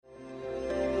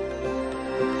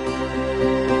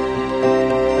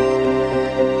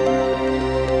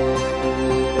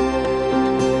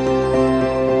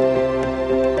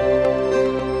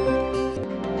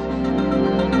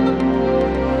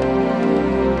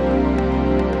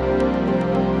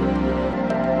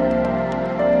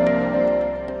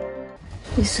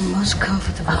is the most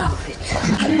comfortable outfit.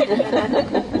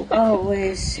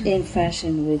 Always in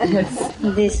fashion with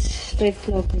this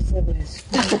flip-flop is the best.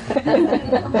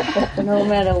 No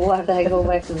matter what, I go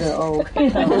back to the old.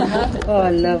 Oh, I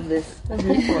love this.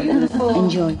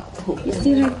 Enjoy. You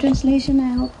still have translation,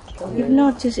 I hope? If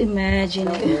not, just imagine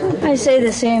it. I say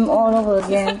the same all over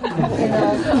again.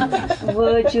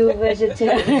 Virtue,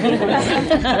 vegetarian,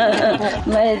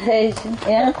 meditation,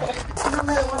 yeah?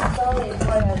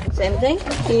 Same thing?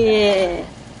 Yeah.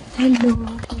 Hello.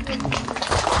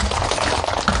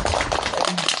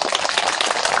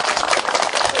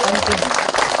 Thank you.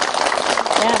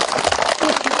 Yeah.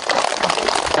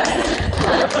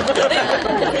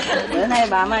 Bữa nay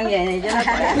bà mang về này cho nó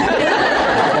khỏe.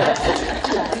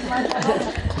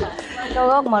 Câu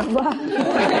gốc mệt quá.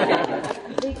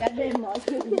 Đi cả đêm mỏi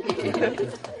chân.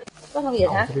 Có không dịch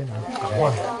hả?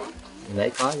 Để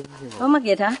có. Có mất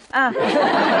dịch hả? À.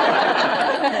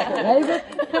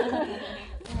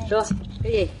 Rồi,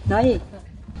 cái gì? Nói gì?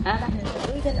 Hả?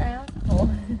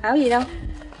 Áo gì đâu?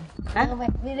 Hả?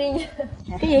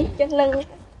 Cái gì? Chân lưng.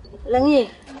 Lưng gì?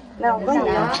 Đâu có gì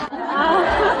đâu.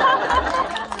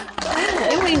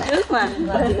 Giống nguyên trước mà.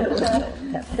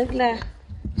 Tức là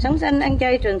sống xanh ăn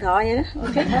chay trường thọ vậy đó.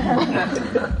 Ok.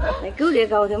 Để cứu địa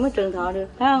cầu thì mới trường thọ được,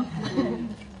 phải không?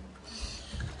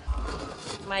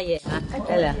 Mai về hả?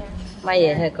 Đây là mai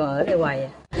về hay còn ở đây hoài à?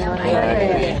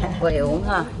 Hoài ổn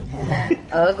ha.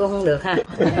 Ở cũng không được ha.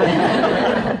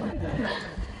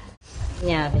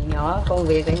 Nhà thì nhỏ, công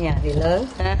việc ở nhà thì lớn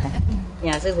ha.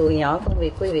 Nhà sư phụ nhỏ, công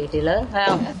việc quý vị thì lớn, phải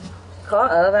không? Khó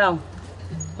ở phải không?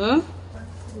 Ừ?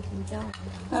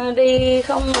 Đi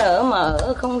không nỡ mà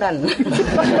ở không đành.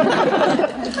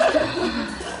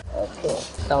 Okay.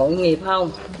 Tội nghiệp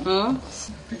không? Ừ?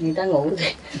 Người ta ngủ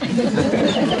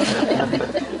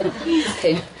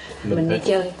thì mình đi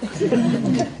chơi.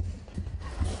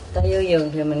 Ta vô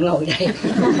giường thì mình ngồi đây.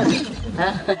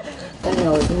 Hả? Ta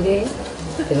ngồi trên ghế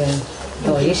thì mình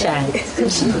ngồi dưới sàn.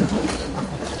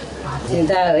 Người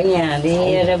ta ở nhà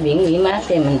đi ra biển nghỉ mát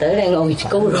thì mình tới đây ngồi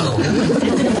cứu rồi.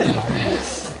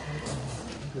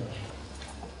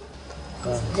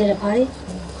 Is it a party? I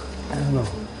don't know.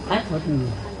 Huh?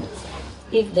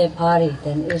 If they party,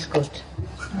 then it's good.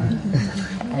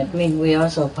 That means we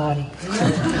also party.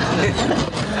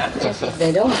 Just if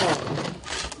they don't party.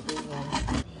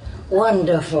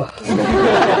 Wonderful.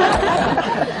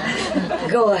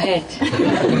 Go ahead.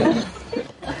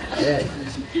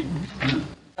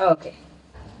 Okay.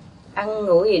 Ăn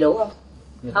ngủ gì đủ không?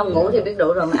 Không ngủ thì biết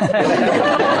đủ rồi mà.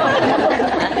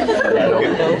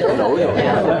 Đủ rồi.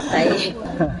 Tại vì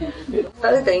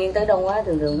tới tự nhiên tới đông quá,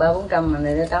 thường 300-400 mà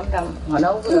này tới 800. Họ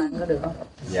nấu cái ăn có được không?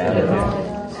 Dạ được.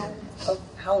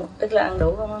 Không, tức là ăn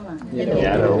đủ không á mà.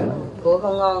 Dạ đủ. Của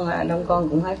không ngon mà đông con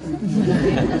cũng hết.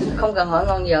 Không cần hỏi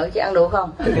ngon vợ chứ ăn đủ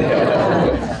không?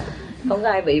 Không có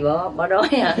ai bị bỏ đói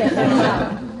hả?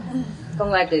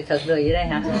 Không ai tuyệt thực rồi vậy đây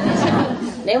hả?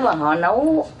 Nếu mà họ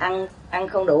nấu ăn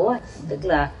không đủ, tức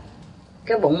là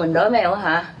cái bụng mình đói mèo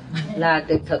hả? Là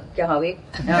tuyệt thực cho họ biết.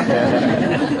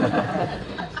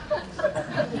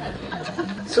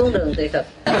 Xuống đường tuyệt thực.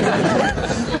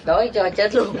 Đói cho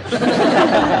chết luôn.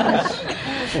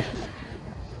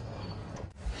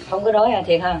 Không có đói à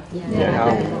thiệt hả? Dạ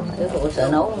không. Sư phụ sợ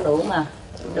nấu không đủ mà.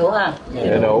 Đủ hả?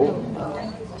 Dạ đủ.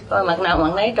 Coi mặt nào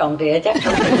mặt nấy tròn trịa chắc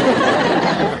không.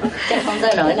 Chắc không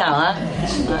tới nỗi nào hả?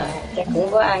 Chắc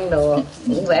cũng có ăn đồ,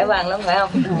 cũng vẻ vang lắm phải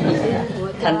không?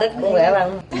 Thành tích cũng vẻ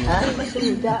vang. Hả?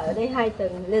 Ở đây 2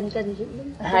 tuần lên cân dữ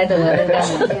lắm. 2 tuần lên cân.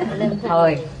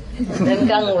 Thôi lên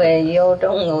cân về vô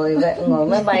trong ngồi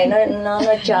máy bay nó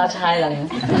charge 2 lần.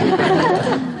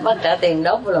 Bắt trả tiền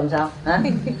đốt làm sao? Hả?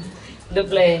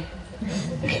 Được lề.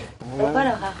 Đâu có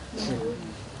đâu hả?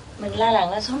 Mình la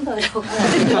làng nó sống thôi đâu.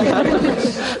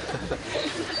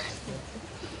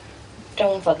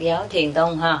 Trong Phật giáo Thiền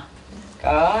Tông ha,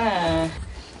 có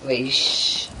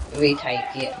vị thầy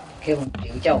kia kêu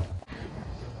Triệu Châu,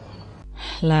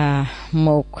 là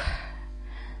một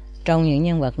trong những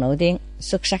nhân vật nổi tiếng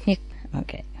xuất sắc nhất.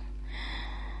 Okay.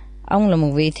 Ông là một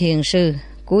vị thiền sư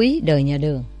cuối đời nhà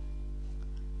Đường,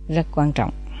 rất quan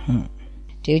trọng.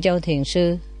 Triệu Châu thiền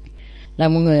sư là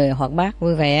một người hoạt bát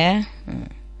vui vẻ,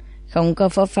 không có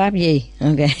pháp pháp gì.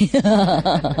 Ok.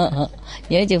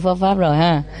 Nhớ chữ pháp pháp rồi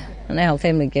ha. Hôm nay học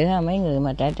thêm được chữ ha. Mấy người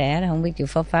mà trẻ không biết chữ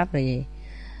pháp pháp là gì.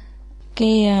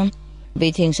 Cái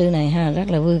vị thiền sư này ha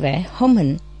rất là vui vẻ, hóm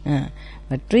hỉnh,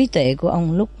 và trí tuệ của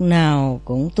ông lúc nào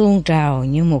cũng tuôn trào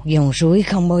như một dòng suối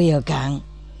không bao giờ cạn.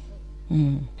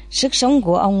 Sức sống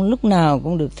của ông lúc nào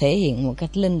cũng được thể hiện một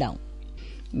cách linh động,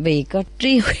 vì có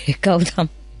trí huệ cao thâm.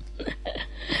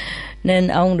 Nên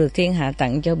ông được thiên hạ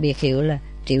tặng cho biệt hiệu là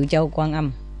Triệu Châu Quan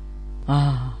Âm.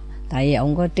 Tại vì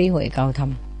ông có trí huệ cao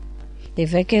thâm. Thì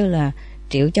phải kêu là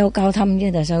Triệu Châu cao thâm chứ,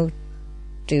 tại sao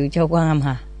Triệu Châu Quan Âm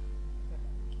hả?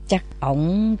 Chắc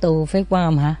ổng tu phép Quan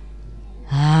Âm hả?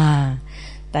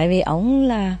 Tại vì ổng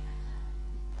là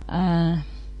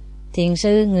thiền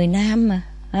sư người Nam mà,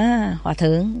 hòa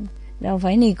thượng, đâu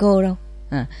phải ni cô đâu.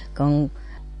 Còn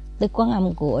Đức Quán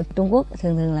Âm của Trung Quốc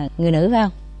thường thường là người nữ phải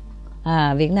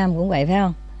không? Việt Nam cũng vậy phải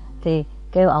không? Thì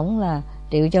kêu ổng là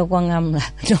Triệu Châu Quan Âm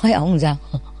là nói ổng sao?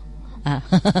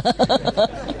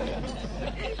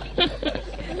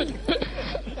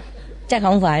 Chắc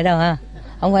không phải đâu ha,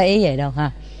 không phải ý vậy đâu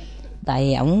ha. Tại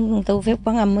vì ổng tu phép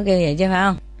Quán Âm mới kêu vậy chứ phải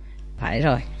không? Phải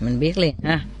rồi, mình biết liền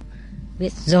ha.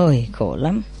 Biết rồi, khổ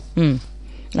lắm.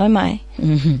 Nói mãi.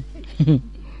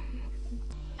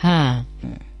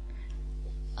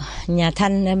 Nhà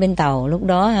Thanh ở bên Tàu lúc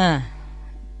đó ha,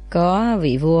 có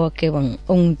vị vua kêu bằng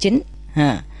Ung Chính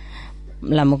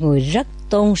là một người rất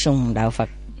tôn sùng đạo Phật,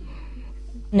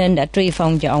 nên đã truy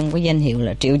phong cho ông cái danh hiệu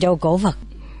là Triệu Châu Cổ Phật.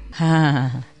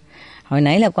 Hồi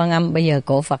nãy là Quan Âm, bây giờ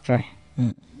Cổ Phật rồi.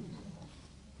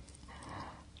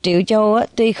 Triệu Châu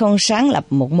tuy không sáng lập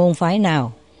một môn phái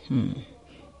nào,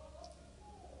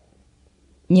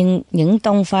 nhưng những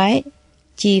tông phái,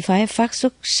 chi phái phát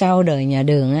xuất sau đời nhà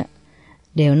Đường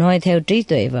đều noi theo trí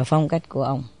tuệ và phong cách của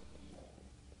ông.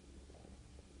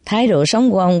 Thái độ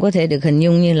sống của ông có thể được hình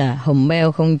dung như là hùm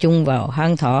beo không chung vào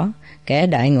hang thỏ, kẻ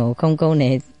đại ngộ không câu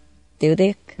nệ tiểu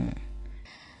tiết.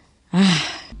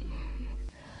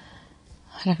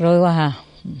 Rắc rối quá ha.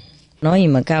 Nói gì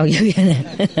mà cao dữ vậy nè.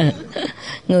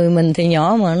 Người mình thì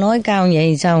nhỏ mà nói cao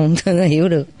vậy sao không hiểu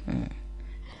được.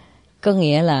 Có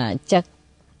nghĩa là chắc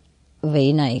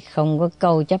vị này không có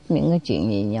câu chấp những cái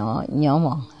chuyện gì nhỏ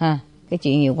mọn ha. Cái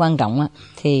chuyện gì quan trọng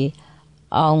thì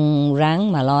ông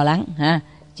ráng mà lo lắng ha.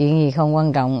 Chuyện gì không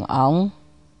quan trọng ổng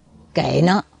kệ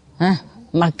nó ha,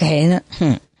 mà kệ nó.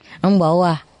 Ông bộ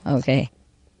qua. Ok.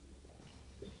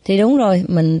 Thì đúng rồi,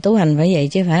 mình tu hành phải vậy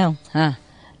chứ phải không ha.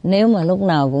 Nếu mà lúc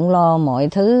nào cũng lo mọi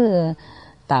thứ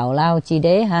tào lao chi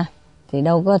đế ha, thì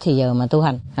đâu có thì giờ mà tu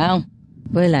hành, phải không?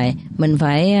 Với lại mình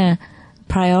phải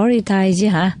prioritize chứ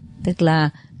hả? Tức là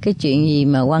cái chuyện gì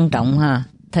mà quan trọng ha,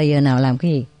 thời giờ nào làm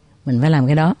cái gì mình phải làm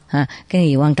cái đó ha. Cái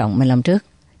gì quan trọng mình làm trước,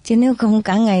 chứ nếu không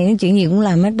cả ngày chuyện gì cũng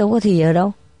làm hết, đâu có thì giờ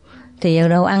đâu. Thì giờ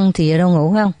đâu ăn, thì giờ đâu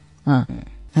ngủ, phải không?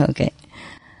 Ok.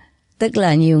 Tức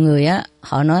là nhiều người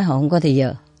họ nói họ không có thì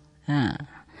giờ.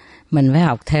 Mình phải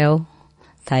học theo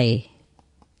thầy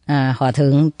Hòa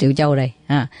Thượng Triệu Châu đây.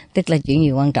 Tức là chuyện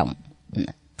gì quan trọng,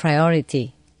 priority.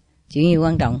 Chuyện gì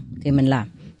quan trọng thì mình làm,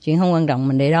 chuyện không quan trọng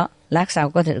mình để đó, lát sau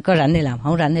có rảnh thì làm,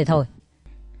 không rảnh thì thôi.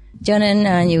 Cho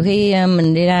nên nhiều khi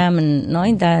mình đi ra mình nói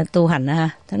người ta tu hành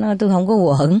ta nói tôi không có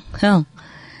quẩn, phải không?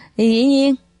 Thì dĩ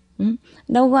nhiên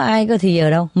đâu có ai có thì giờ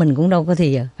đâu, mình cũng đâu có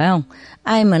thì giờ, phải không?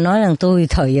 Ai mà nói rằng tôi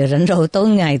thời giờ rảnh rỗi tối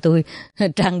ngày tôi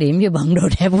trang điểm với bận đồ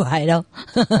đẹp hoài đâu.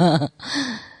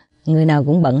 Người nào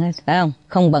cũng bận hết, phải không?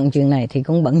 Không bận chuyện này thì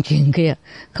cũng bận chuyện kia,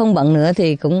 không bận nữa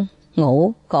thì cũng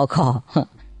ngủ khò.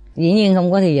 Dĩ nhiên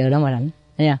không có thì giờ đâu mà rảnh.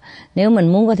 Nếu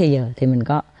mình muốn có thì giờ thì mình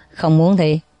có, không muốn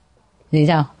thì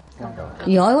sao?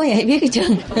 Giỏi quá vậy, biết cái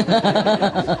chân.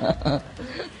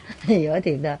 Giỏi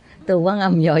thiệt đó, tu Quán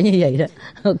Âm giỏi như vậy đó.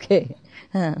 Ok, I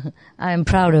am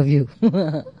proud of you.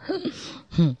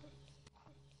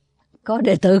 Có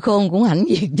đệ tử khôn cũng hãnh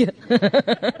diện chứ.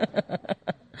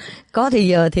 Có thì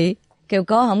giờ thì kêu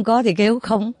có, không có thì kêu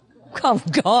không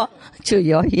có. Chưa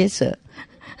giỏi dễ sợ.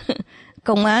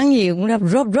 Công án gì cũng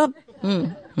rớp.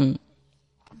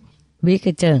 Biết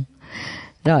cái chân.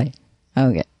 Rồi,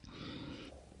 ok.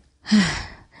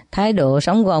 Thái độ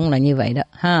sống của ông là như vậy đó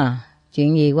ha.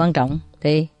 Chuyện gì quan trọng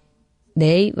thì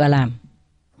để ý và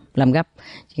làm gấp.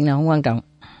 Chuyện nào không quan trọng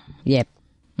dẹp.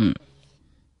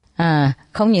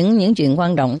 Không những chuyện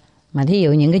quan trọng, mà thí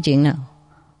dụ những cái chuyện nào,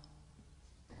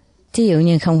 thí dụ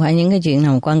như không phải những cái chuyện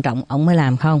nào quan trọng ông mới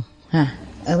làm không ha.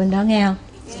 Ở bên đó nghe không?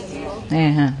 Nghe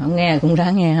ha, không nghe cũng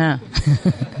ráng nghe ha.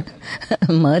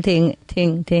 Mở thiên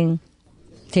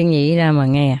nhị ra mà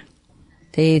nghe.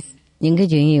 Thì những cái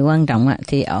chuyện gì quan trọng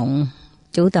thì ông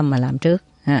chú tâm mà làm trước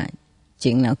ha.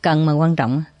 Chuyện nào cần mà quan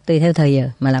trọng tùy theo thời giờ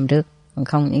mà làm trước, còn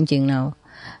không những chuyện nào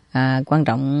quan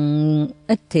trọng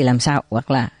ít thì làm sau,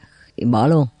 hoặc là bỏ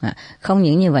luôn. Không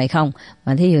những như vậy không,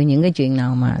 mà thí dụ những cái chuyện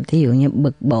nào mà thí dụ như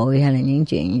bực bội hay là những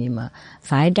chuyện gì mà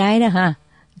phải trái đó ha,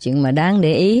 chuyện mà đáng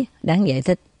để ý, đáng giải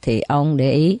thích thì ông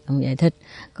để ý, ông giải thích.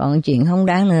 Còn chuyện không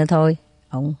đáng nữa thôi,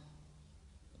 ông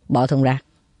bỏ thùng rác.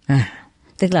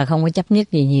 Tức là không có chấp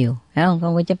nhất gì nhiều, phải không?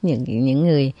 Không có chấp nhận những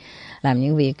người làm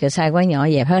những việc sai quá nhỏ,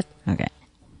 dẹp hết. Okay.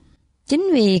 Chính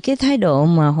vì cái thái độ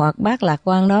mà hoạt bát lạc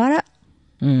quan đó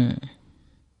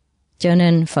Cho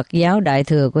nên Phật giáo Đại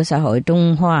Thừa của xã hội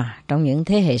Trung Hoa trong những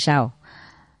thế hệ sau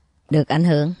được ảnh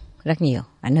hưởng rất nhiều,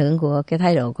 ảnh hưởng của cái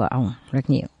thái độ của ông rất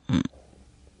nhiều.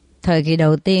 Thời kỳ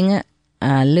đầu tiên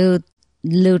á,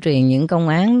 lưu truyền những công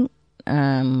án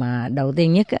mà đầu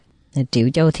tiên nhất á, Triệu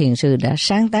Châu Thiền Sư đã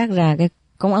sáng tác ra cái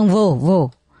công án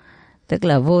vô, tức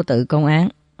là vô tự công án.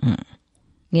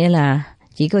 Nghĩa là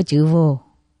chỉ có chữ vô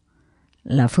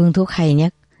là phương thuốc hay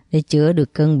nhất để chữa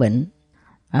được cơn bệnh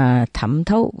thẩm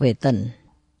thấu về tình,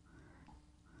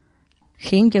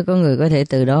 khiến cho con người có thể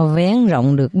từ đó vén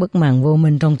rộng được bức màn vô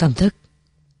minh trong tâm thức.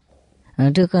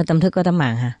 Trước tâm thức có tấm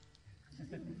màn hả?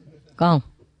 Có không?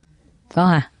 Có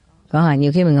hả? Có hả?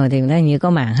 Nhiều khi mình ngồi thiền thấy như có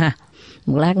màn ha.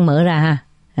 Một lát mở ra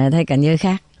ha, thấy cảnh giới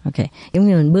khác. Ok, giống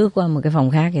như mình bước qua một cái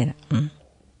phòng khác vậy đó.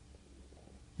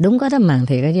 Đúng có tấm màn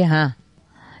thiệt đó chứ ha.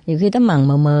 Nhiều khi tấm màn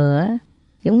mờ mờ á,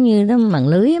 giống như tấm màn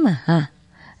lưới mà ha.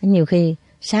 Nhiều khi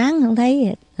sáng không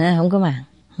thấy, không có màn.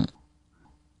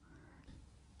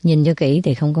 Nhìn cho kỹ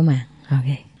thì không có màn. Ok.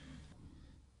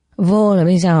 Vô là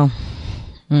biết sao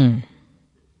không?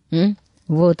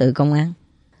 Vô tự công án.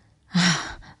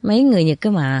 Mấy người Nhật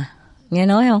cái mà nghe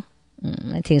nói không?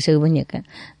 Thiền sư bên Nhật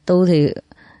tu thì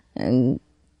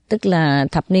tức là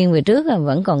thập niên về trước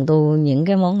vẫn còn tu những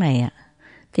cái món này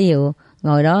Thí dụ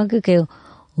ngồi đó cứ kêu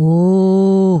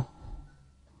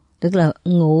tức là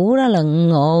ngủ đó là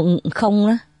ngộ không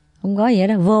đó, không có gì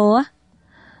đó, vô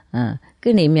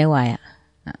cứ niệm vậy hoài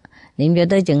niệm cho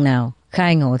tới chừng nào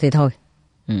khai ngộ thì thôi.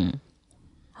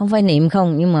 Không phải niệm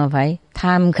không, nhưng mà phải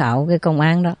tham khảo cái công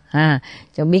án đó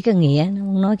cho biết cái nghĩa nó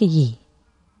muốn nói cái gì,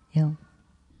 hiểu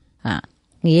không?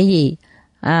 Nghĩa gì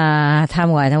tham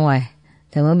hoài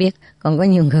thì mới biết. Còn có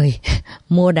nhiều người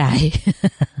mua đại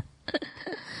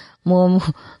mua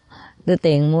đưa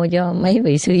tiền mua cho mấy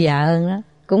vị sư già hơn đó,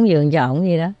 cúng dường cho ổng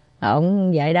gì đó,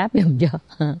 ổng giải đáp giùm cho.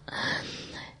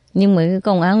 Nhưng mà cái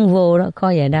công án vô đó khó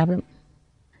giải đáp lắm,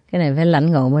 cái này phải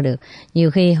lãnh ngộ mới được.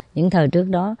 Nhiều khi những thời trước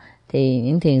đó thì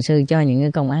những thiền sư cho những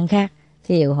cái công án khác.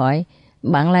 Thí dụ hỏi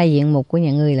bản lai diện mục của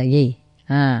nhà ngươi là gì,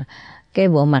 cái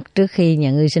bộ mặt trước khi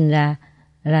nhà ngươi sinh ra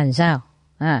làm sao,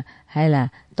 hay là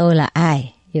tôi là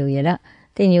ai, dù vậy đó.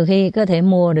 Thì nhiều khi có thể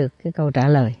mua được cái câu trả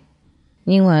lời,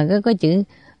 nhưng mà có chữ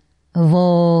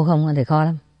vô không thì khó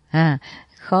lắm,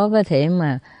 khó có thể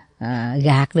mà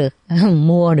gạt được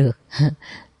mua được.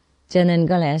 Cho nên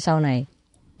có lẽ sau này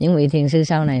những vị thiền sư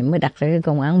sau này mới đặt ra cái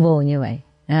công án vô như vậy,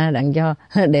 đặng cho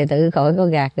đệ tử khỏi có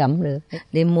gạt gẫm được,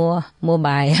 đi mua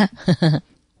bài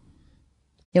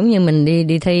giống như mình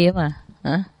đi thi mà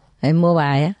phải mua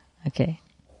bài ok.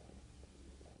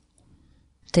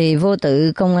 Thì vô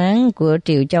tự công án của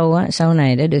Triệu Châu sau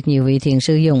này đã được nhiều vị thiền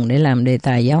sư dùng để làm đề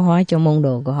tài giáo hóa cho môn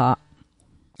đồ của họ.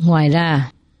 Ngoài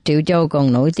ra Triệu Châu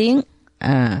còn nổi tiếng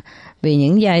vì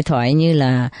những giai thoại như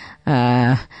là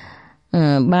 3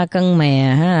 cân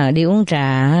mè đi uống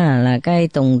trà là cây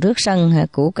tùng trước sân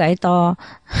củ cải to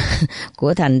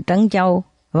của thành Trấn Châu,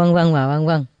 vân vân và vân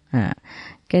vân.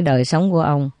 Cái đời sống của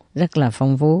ông rất là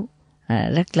phong phú,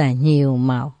 rất là nhiều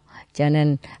màu, cho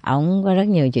nên ông có rất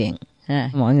nhiều chuyện.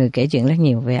 Mọi người kể chuyện rất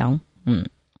nhiều về ông.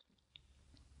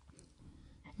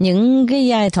 Những cái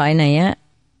giai thoại này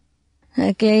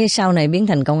cái sau này biến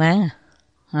thành công án.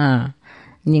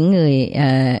 Những người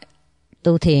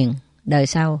tu thiền đời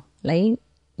sau lấy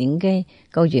những cái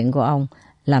câu chuyện của ông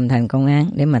làm thành công án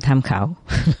để mà tham khảo.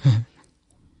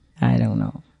 I don't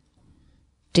know.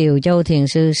 Triệu Châu Thiền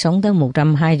Sư sống tới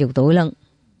 120 tuổi lận.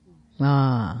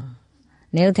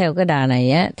 Nếu theo cái đà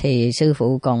này thì sư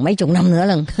phụ còn mấy chục năm nữa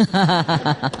lần.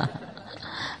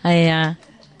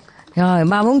 Rồi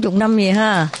 30-40 năm gì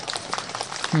ha.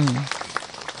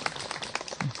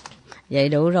 Vậy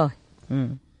đủ rồi.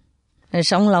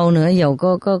 Sống lâu nữa dầu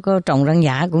có trồng răng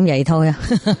giả cũng vậy thôi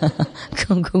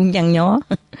cũng nhăn nhó.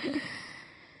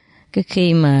 Cái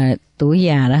khi mà tuổi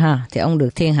già đó thì ông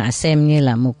được thiên hạ xem như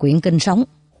là một quyển kinh sống.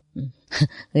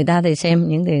 Người ta thì xem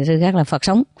những thiền sư khác là Phật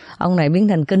sống, ông này biến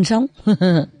thành kinh sống.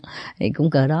 Thì cũng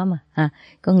cỡ đó mà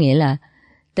có nghĩa là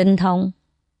tinh thông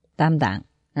tam tạng,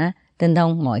 tinh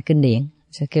thông mọi kinh điển,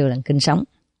 sẽ kêu là kinh sống.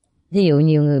 Thí dụ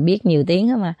nhiều người biết nhiều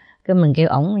tiếng mà cái mình kêu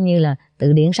ổng như là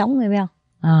tự điển sống, phải không?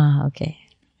 Ok.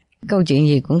 Câu chuyện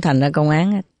gì cũng thành ra công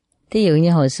án. Thí dụ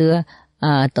như hồi xưa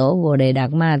tổ Bồ Đề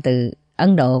Đạt Ma từ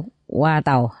Ấn Độ qua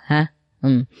tàu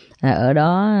ở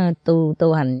đó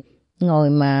tu hành, ngồi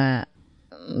mà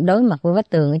đối mặt với vách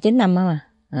tường 9 năm mà.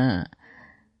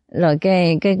 Rồi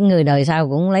cái người đời sau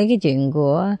cũng lấy cái chuyện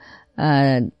của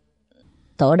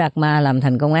Tổ Đạt Ma làm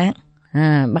thành công án.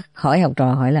 Bắt hỏi học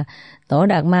trò hỏi là Tổ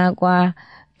Đạt Ma qua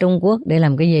Trung Quốc để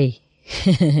làm cái gì?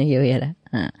 Như vậy đó.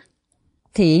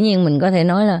 Thì dĩ nhiên mình có thể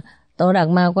nói là Tổ Đạt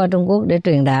Ma qua Trung Quốc để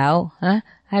truyền đạo hả?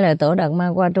 Hay là Tổ Đạt Ma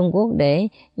qua Trung Quốc để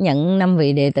nhận 5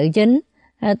 vị đệ tử chính?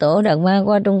 Hay Tổ Đạt Ma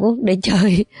qua Trung Quốc để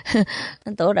chơi?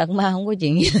 Tổ Đạt Ma không có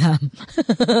chuyện gì làm.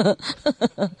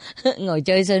 Ngồi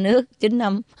chơi sơi nước 9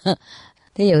 năm.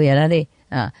 Thí dụ vậy đó đi.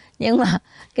 Nhưng mà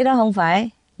cái đó không phải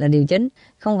là điều chính,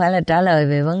 không phải là trả lời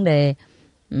về vấn đề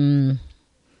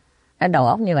ở đầu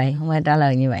óc như vậy, không phải trả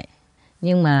lời như vậy.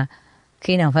 Nhưng mà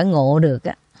khi nào phải ngộ được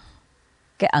á,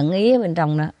 cái ẩn ý ở bên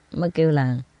trong đó mới kêu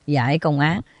là giải công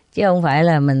án. Chứ không phải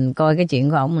là mình coi cái chuyện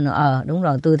của ổng mình nói đúng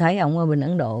rồi, tôi thấy ổng ở bên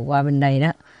Ấn Độ qua bên đây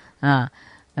đó,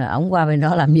 ổng qua bên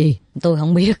đó làm gì tôi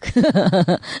không biết.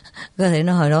 Có thể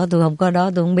nói hồi đó tôi không có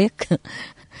đó, tôi không biết.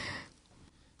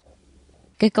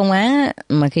 Cái công án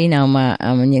mà khi nào mà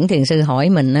những thiền sư hỏi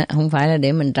mình á, không phải là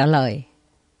để mình trả lời,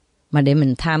 mà để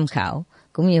mình tham khảo,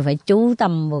 cũng như phải chú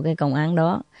tâm vào cái công án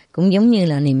đó, cũng giống như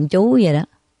là niệm chú vậy đó,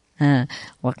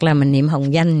 hoặc là mình niệm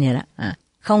hồng danh vậy đó.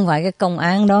 Không phải cái công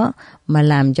án đó mà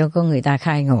làm cho con người ta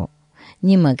khai ngộ,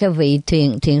 nhưng mà cái vị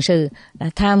thiền sư đã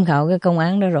tham khảo cái công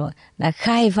án đó rồi, đã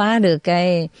khai phá được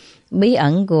cái bí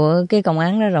ẩn của cái công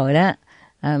án đó rồi đó,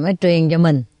 mới truyền cho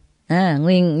mình.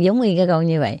 Nguyên giống như cái câu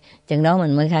như vậy, chừng đó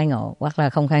mình mới khai ngộ, hoặc là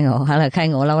không khai ngộ, hoặc là khai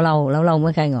ngộ lâu lâu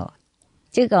mới khai ngộ.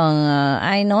 Chứ còn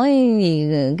ai nói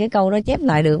gì cái câu đó chép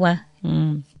lại được mà.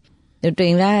 Được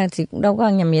truyền ra thì cũng đâu có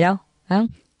ăn nhầm gì đâu, phải không?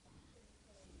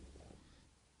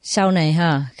 Sau này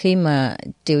khi mà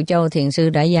Triệu Châu thiền sư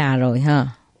đã già rồi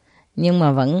nhưng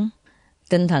mà vẫn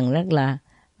tinh thần rất là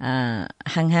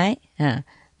hăng hái,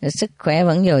 sức khỏe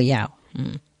vẫn dồi dào,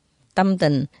 tâm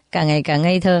tình càng ngày càng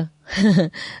ngây thơ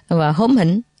và hóm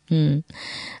hỉnh.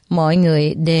 Mọi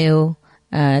người đều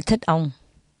thích ông,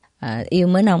 yêu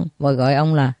mến ông và gọi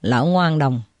ông là lão ngoan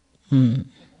đồng.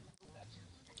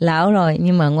 Lão rồi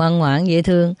nhưng mà ngoan ngoãn, dễ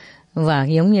thương và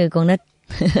giống như con nít.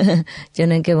 Cho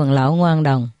nên kêu bằng lão ngoan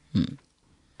đồng.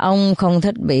 Ông không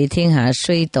thích bị thiên hạ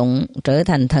suy tụng trở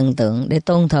thành thần tượng để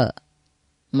tôn thờ,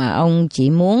 mà ông chỉ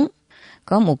muốn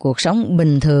có một cuộc sống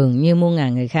bình thường như muôn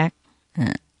ngàn người khác.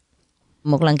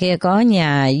 Một lần kia có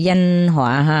nhà danh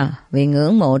họa vì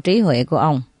ngưỡng mộ trí huệ của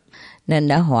ông nên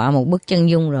đã họa một bức chân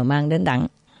dung rồi mang đến tặng.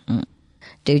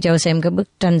 Triệu Châu xem cái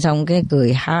bức tranh xong cái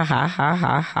cười hả.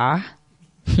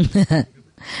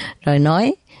 Rồi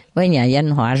nói với nhà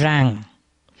danh họa rằng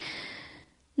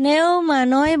nếu mà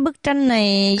nói bức tranh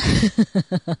này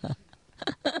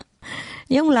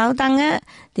giống lão Tăng á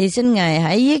thì xin ngài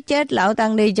hãy giết chết lão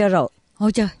Tăng đi cho rồi.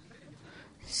 Ôi trời,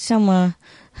 sao mà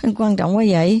quan trọng quá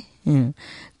vậy?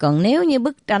 Còn nếu như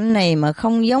bức tranh này mà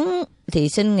không giống thì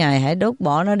xin ngài hãy đốt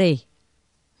bỏ nó đi.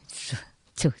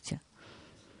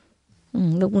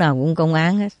 Lúc nào cũng công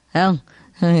án hết, phải không?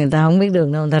 Người ta không biết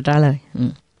được đâu, người ta trả lời.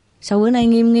 Sao bữa nay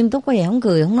nghiêm túc quá vậy, không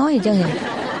cười không nói gì cho người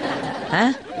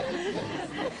hả?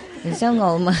 Sao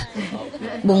ngồi mà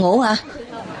buồn ngủ hả?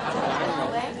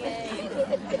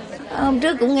 Hôm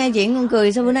trước cũng nghe chuyện con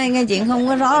cười, sao bữa nay nghe chuyện không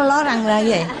có ló răng ra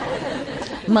vậy?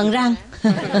 Mần răng.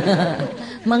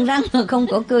 Mần răng mà không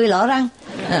có cười lỏ răng.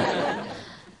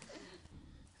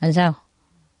 Làm sao?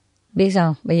 Biết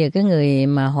sao? Bây giờ cái người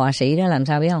mà họa sĩ đó làm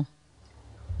sao biết không?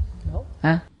 Đốt.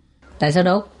 Hả? Tại sao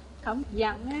đốt? Ông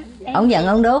giận á. Ông giận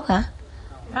ông đốt hả?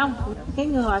 Không, cái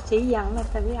người họa sĩ giận là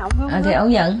tại vì ông không thì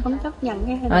ông giận. Không chấp nhận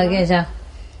cái hình đó. Cái sao?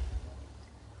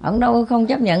 Ông đâu không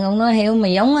chấp nhận, ông nói hiểu mà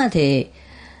giống á thì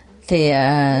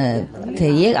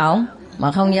giết ổng,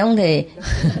 mà không giống thì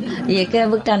về cái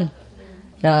bức tranh.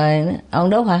 Rồi ông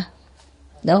đốt hả?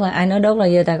 Đốt hả? Ai nói đốt là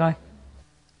giơ tay coi.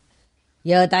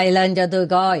 Giơ tay lên cho tôi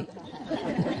coi.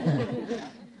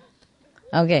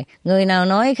 Ok, người nào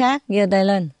nói khác giơ tay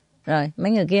lên. Rồi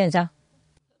mấy người kia làm sao?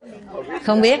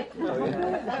 Không biết.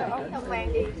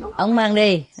 Ông mang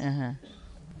đi.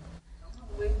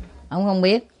 Ông không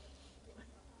biết.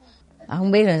 Ông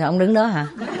không biết rồi sao ông đứng đó hả?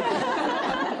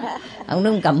 Ông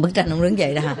đứng cầm bức tranh ông đứng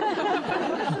vậy đó hả?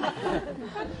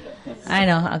 Ai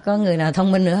nào, có người nào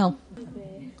thông minh nữa không?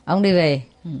 Ông đi về.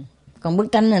 Còn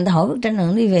bức tranh người ta hỏi bức tranh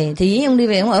ông đi về thì dĩ ông đi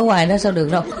về, ông ở ngoài đó sao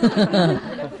được đâu.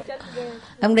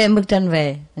 Ông đem bức tranh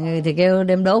về, người thì kêu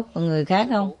đem đốt, còn người khác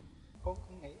không?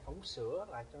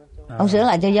 Ông sửa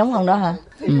lại cho giống ông đó hả?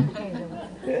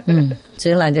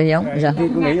 Sửa lại cho giống. Sao? Tôi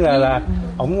nghĩ là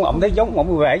ông thấy giống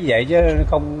ông vẽ như vậy chứ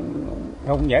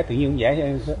không vẽ tự nhiên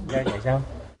vẽ ra vậy sao?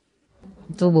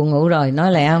 Tôi buồn ngủ rồi,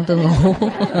 nói lẹ không tôi ngủ.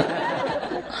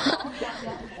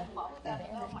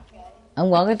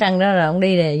 Ông bỏ cái tranh đó rồi ông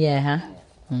đi về hả?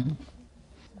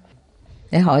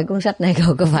 Để hỏi cuốn sách này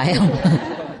coi có phải không?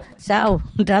 Sao?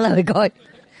 Trả lời coi.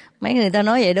 Mấy người ta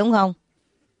nói vậy đúng không?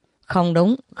 Không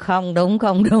đúng.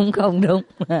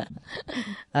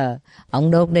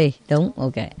 Ông đốt đi, đúng,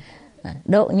 ok.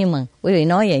 Đốt, nhưng mà quý vị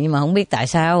nói vậy nhưng mà không biết tại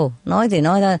sao. Nói thì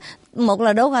nói thôi, một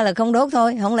là đốt hai là không đốt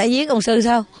thôi, không lẽ giết ông sư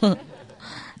sao?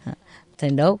 Thì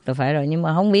đốt là phải rồi, nhưng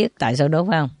mà không biết tại sao đốt,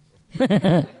 phải không?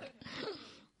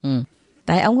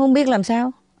 Tại ông không biết làm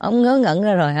sao, ông ngớ ngẩn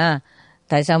ra rồi ha.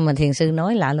 Tại sao mà thiền sư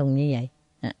nói lạ lùng như vậy?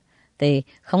 Thì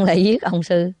không lẽ giết ông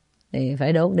sư thì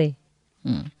phải đốt đi.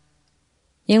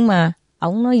 Nhưng mà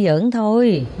ông nói giỡn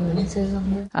thôi.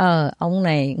 Ông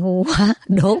này ngu quá,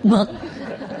 đốt mất.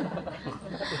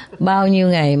 Bao nhiêu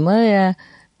ngày mới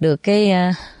được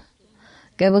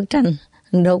cái bức tranh,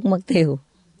 đốt mất tiêu.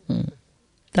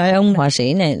 Tại ông họa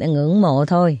sĩ này đã ngưỡng mộ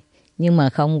thôi, nhưng mà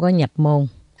không có nhập môn,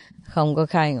 không có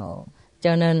khai ngộ,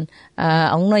 cho nên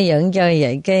ông nói giỡn chơi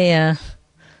vậy cái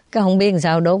không biết làm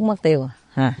sao đốt mất tiêu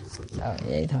ha.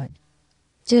 Vậy thôi,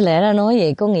 chứ lẽ ra nói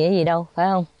vậy có nghĩa gì đâu, phải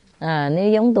không?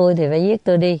 Nếu giống tôi thì phải giết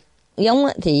tôi đi, giống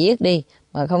thì giết đi,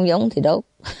 mà không giống thì đốt.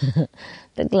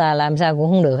 Tức là làm sao cũng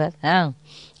không được hết, phải không?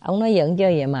 Ông nói giỡn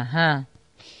chơi vậy mà ha.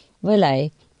 Với lại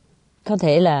có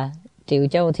thể là Triệu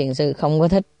Châu thiền sư không có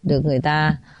thích được người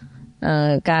ta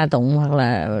ca tụng hoặc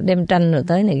là đem tranh rồi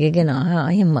tới này kia cái nọ,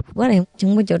 hỏi em mệt quá em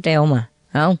không có chỗ treo mà,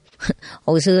 phải không?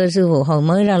 Hồi xưa sư phụ hồi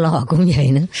mới ra lò cũng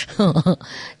vậy nữa.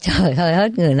 Trời ơi,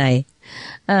 hết người này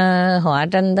họa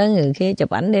tranh tới người kia, chụp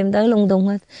ảnh đem tới lung tung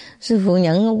hết. Sư phụ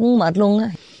nhận cũng mệt luôn á.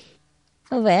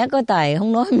 Có vẽ có tài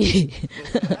không nói gì.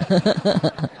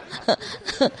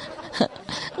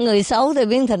 Người xấu thì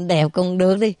biến thành đẹp còn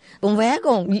được đi, còn vẽ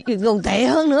còn tệ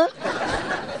hơn nữa.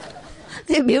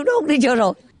 Thì biểu đốt đi cho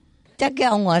rồi. Chắc cái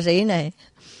ông họa sĩ này,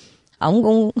 ổng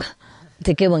cũng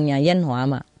thì kêu bằng nhà danh họa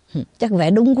mà, chắc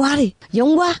vẽ đúng quá đi,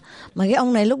 giống quá. Mà cái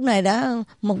ông này lúc này đã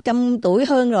 100 tuổi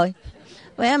hơn rồi,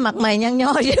 vẽ mặt mày nhăn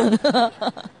nhó chứ.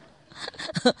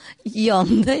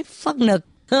 Dòm thấy phát nực.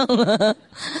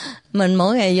 Mình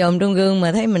mỗi ngày dòm trong gương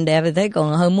mà thấy mình đẹp thì thấy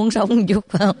còn hơi muốn sống một chút,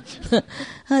 phải không?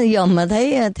 Dòm mà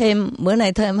thấy thêm bữa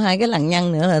nay thêm 2 cái lằn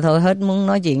nhăn nữa là thôi hết muốn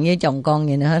nói chuyện với chồng con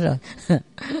gì nữa hết rồi.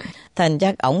 Thành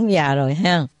chắc ổng già rồi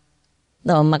ha.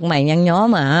 Rồi mặt mày nhăn nhó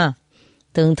mà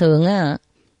thường á,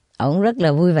 ổng rất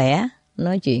là vui vẻ,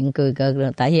 nói chuyện cười cợt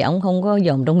rồi, tại vì ổng không có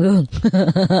dòm trong gương.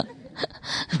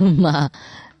 Mà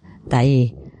tại vì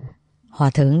hòa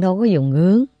thượng đâu có dùng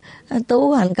gương,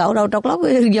 tu hành cậu đâu trọc lóc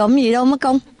dòm gì đâu mất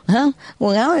công, hả?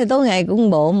 Quần áo thì tối ngày cũng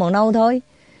bộ màu nâu thôi,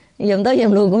 dòm tới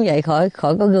dòm lui cũng vậy, khỏi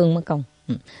có gương mất công.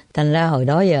 Thành ra hồi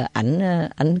đó giờ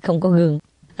ảnh không có gương,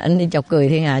 ảnh đi chọc cười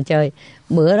thiên hạ chơi.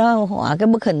 Bữa đó họa cái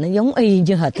bức hình nó giống y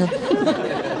như hệt thôi.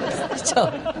 Trời.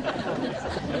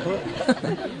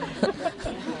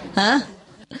 Hả?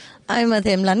 Ai mà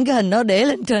thèm lãnh cái hình đó để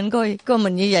lên trên coi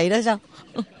mình như vậy đó sao?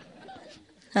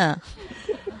 Hả?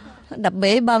 Đập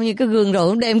bể bao nhiêu cái gương rồi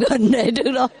cũng đem cái hình để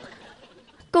trước đó.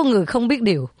 Có người không biết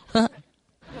điều.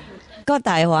 Có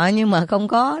tài họa nhưng mà không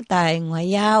có tài ngoại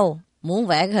giao. Muốn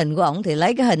vẽ cái hình của ổng thì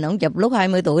lấy cái hình ổng chụp lúc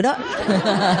 20 tuổi đó.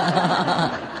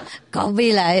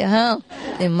 Copy lại ha.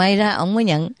 Thì may ra ổng mới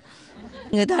nhận.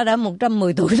 Người ta đã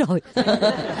 110 tuổi rồi.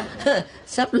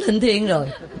 Sắp lên thiên rồi,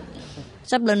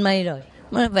 sắp lên mây rồi,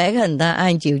 mới vẽ cái hình ta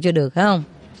ai chịu cho được, phải không?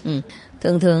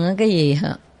 Thường cái gì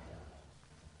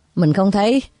mình không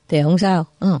thấy thì không sao,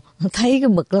 thấy cái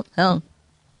bực lắm, phải không?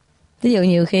 Ví dụ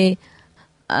nhiều khi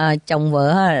chồng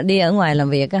vợ đi ở ngoài làm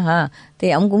việc á, thì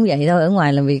ổng cũng vậy thôi, ở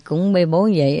ngoài làm việc cũng bê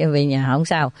bối vậy, về nhà không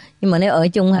sao. Nhưng mà nếu ở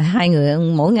chung hai người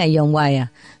mỗi ngày dồn hoài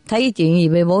thấy chuyện gì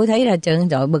bê bối thấy ra trơn,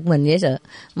 trời bực mình dễ sợ.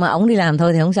 Mà ổng đi làm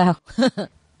thôi thì không sao.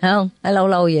 Không, lâu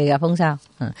lâu về gặp không sao.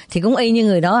 Thì cũng y như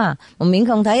người đó mà miễn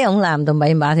không thấy ổng làm tầm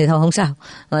bậy bạ thì thôi không sao,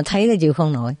 mà thấy là chịu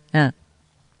không nổi.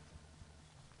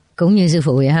 Cũng như sư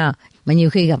phụ vậy ha. Mà nhiều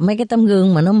khi gặp mấy cái tấm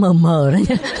gương mà nó mờ mờ đó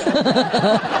nha.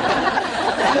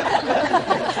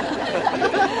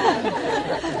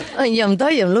 Dòm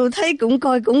tới dòm lui thấy cũng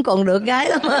coi cũng còn được gái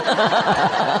lắm.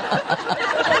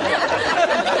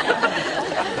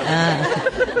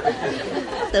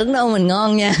 Tưởng đâu mình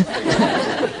ngon nha.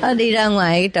 Đi ra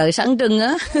ngoài trời sáng trưng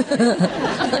á.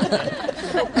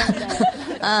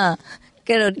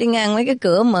 Cái rồi đi ngang mấy cái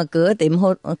cửa mà cửa tiệm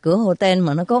cửa hotel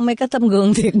mà nó có mấy cái tấm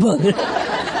gương thiệt bự.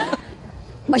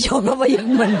 Bà chọn nó bà giật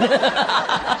mình.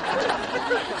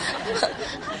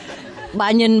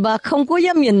 Bà nhìn bà không có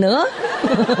dám nhìn nữa.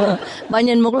 Bà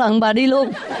nhìn một lần bà đi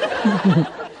luôn.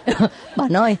 Bà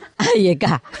nói ai vậy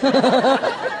cả.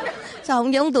 Sao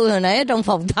không giống tôi hồi nãy ở trong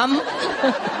phòng tắm.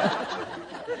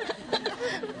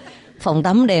 Phòng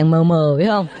tắm đèn mờ mờ phải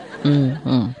không?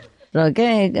 Rồi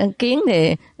cái kiến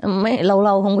thì mấy lâu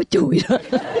lâu không có chùi đó.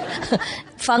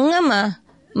 Phấn á mà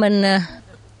mình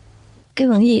cái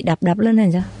bằng gì đập lên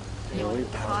này sao?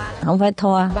 Không phải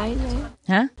thoa.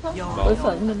 Hả? Bữa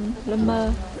phận mình lâm mơ.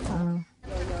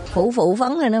 Phủ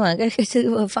phấn rồi nữa mà cái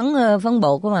phấn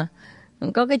bột đó mà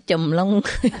có cái chùm lông.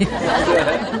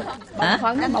 Hả?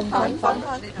 Bông phấn.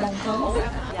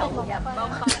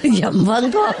 Dầm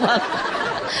phấn, thoa phấn,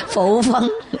 phụ phấn,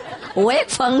 quét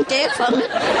phấn, chét phấn.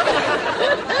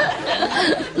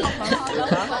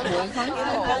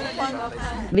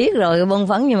 Biết rồi cái bông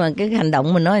phấn, nhưng mà cái hành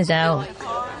động mình nói là sao?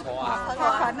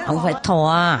 Không phải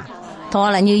thoa.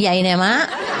 Thoa là như vậy nè má.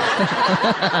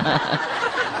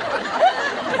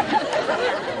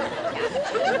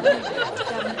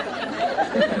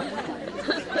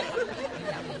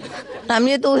 Làm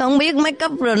như tôi không biết make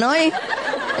up rồi nói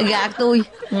gạt tôi.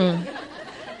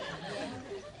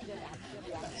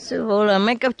 Sư phụ là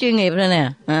make up chuyên nghiệp rồi nè.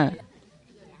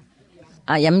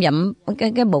 Dặm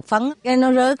cái bột phấn, cái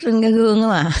nó rớt trên cái gương đó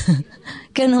mà.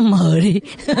 Cái nó mờ đi.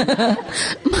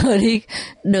 Mờ đi.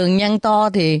 Đường nhăn to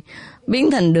thì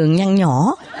biến thành đường nhăn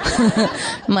nhỏ.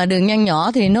 Mà đường nhăn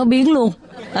nhỏ thì nó biến luôn.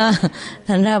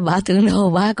 Thành ra bà tưởng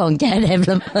đâu bà còn trẻ đẹp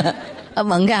lắm.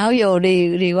 Bận cái áo vô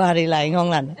đi qua đi lại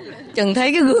ngon lành. Chừng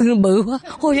thấy cái gương bự quá.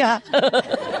 Ôi da.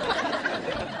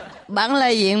 Bản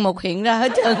lai diện một hiện ra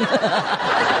hết trơn.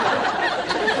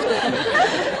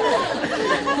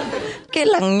 Cái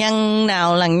lằn nhăn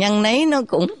nào lằn nhăn nấy nó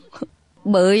cũng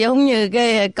bự giống như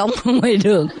cái cống ngoài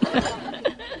đường.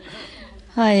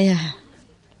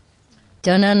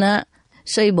 Cho nên á,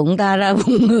 suy bụng ta ra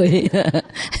bụng người.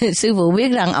 Sư phụ biết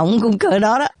rằng ổng cũng cỡ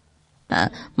đó đó.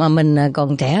 Mà mình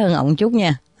còn trẻ hơn ổng chút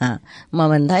nha. Mà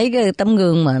mình thấy cái tấm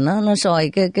gương mà nó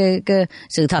soi cái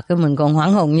sự thật của mình còn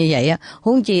hoảng hồn như vậy á.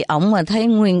 Huống chi ổng mà thấy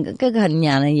nguyên cái hình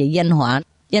nhà này vậy,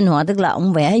 danh họa tức là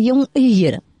ổng vẽ giống y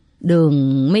vậy đó.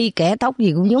 Đường mi kẻ tóc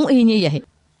gì cũng giống y như vậy.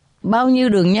 Bao nhiêu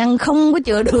đường nhăn không có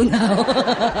chữa đường nào.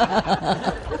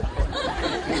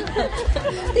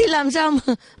 Thì làm sao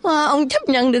mà ông chấp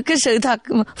nhận được cái sự thật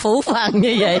phủ phàng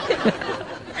như vậy.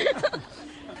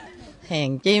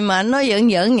 Hèn chi mà anh nói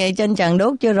giỡn vậy trên trần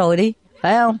đốt cho rồi đi,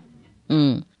 phải không?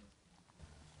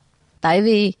 Tại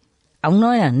vì ông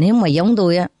nói là nếu mà giống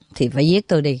tôi á thì phải giết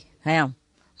tôi đi, phải không?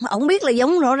 Mà ông biết là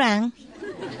giống rõ ràng.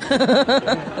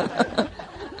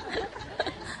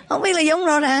 Ông biết là giống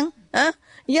rõ ràng.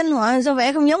 Danh họa sao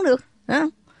vẽ không giống được?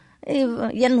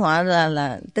 Danh họa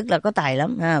là tức là có tài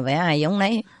lắm, vẽ ai giống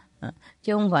nấy,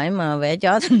 chứ không phải mà vẽ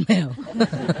chó thành mèo.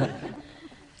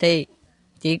 Thì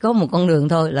chỉ có một con đường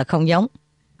thôi là không giống.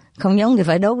 Không giống thì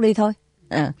phải đốt đi thôi.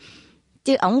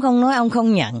 Chứ ổng không nói, ông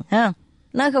không nhận ha.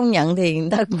 Nói không nhận thì người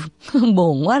ta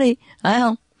buồn quá đi, phải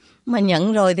không? Mà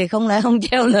nhận rồi thì không lẽ không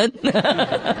treo lên.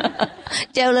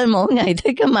 Treo lên mỗi ngày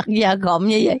thấy cái mặt già cộm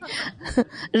như vậy.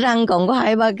 Răng còn có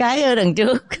 2-3 cái ở đằng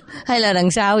trước hay là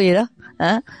đằng sau gì đó.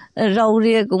 Râu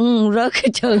ria cũng rớt hết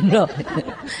trơn rồi.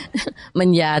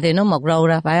 Mình già thì nó mọc râu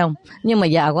ra, phải không? Nhưng mà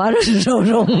già quá rất râu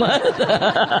rụng hết.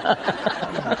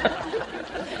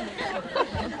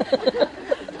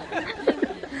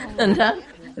 Thành ra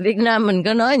Việt Nam mình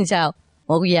có nói làm sao?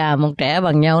 Một già một trẻ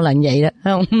bằng nhau là vậy đó,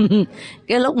 không?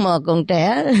 Cái lúc mà còn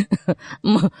trẻ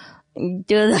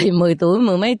chưa đầy 10 tuổi,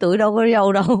 10 mấy tuổi đâu có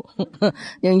râu đâu.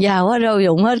 Nhưng già quá râu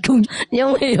rụng hết, cũng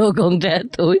giống như còn trẻ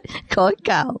tuổi khỏi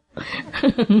cạo.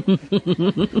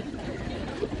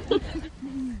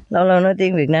 Lâu lâu nói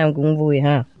tiếng Việt Nam cũng vui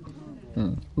ha.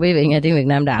 Quý vị nghe tiếng Việt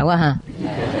Nam đã quá ha.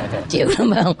 Chịu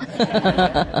lắm phải không?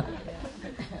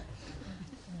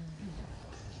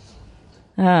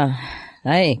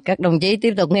 Đây, các đồng chí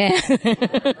tiếp tục nghe.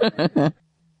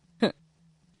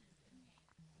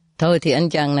 Thôi thì anh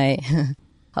chàng này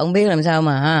không biết làm sao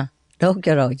mà đốt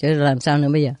cho rồi, chứ làm sao nữa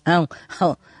bây giờ?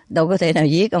 Không, đâu có thể nào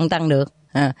giết ông Tăng được.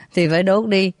 Thì phải đốt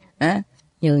đi,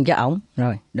 nhường cho ổng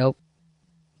rồi đốt.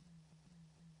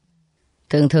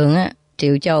 Thường á,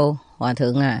 Triệu Châu Hòa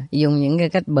Thượng dùng những cái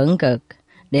cách bẩn cợt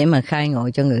để mà khai ngộ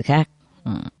cho người khác.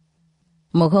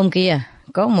 Một hôm kia,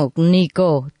 có một ni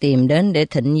cô tìm đến để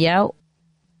thỉnh giáo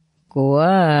của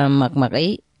mật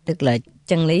ý, tức là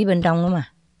chân lý bên trong đó mà.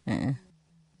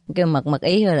 Cái mật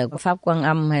ý hay là pháp Quan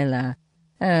Âm hay là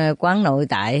quán nội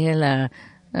tại hay là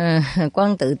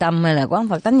quán tự tâm hay là quán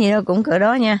Phật tánh gì đó cũng cỡ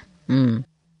đó nha.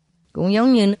 Cũng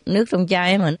giống như nước trong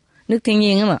chai mà, nước thiên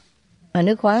nhiên đó mà,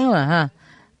 nước khoáng mà ha.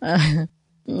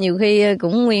 Nhiều khi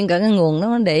cũng nguyên cả cái nguồn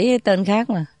nó để tên khác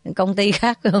mà, công ty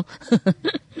khác không.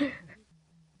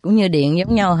 Cũng như điện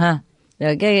giống nhau ha.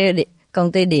 Rồi cái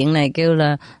công ty điện này kêu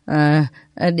là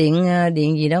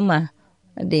điện gì đó mà,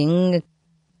 điện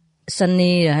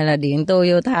Sunny hay là điện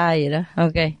Toyota gì đó.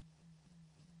 Ok,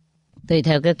 tùy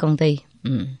theo cái công ty.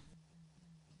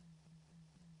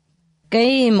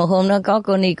 Cái một hôm đó có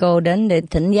cô Nico đến để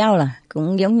thỉnh giáo, là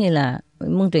cũng giống như là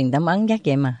muốn truyền tấm ấn chắc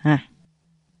vậy mà ha.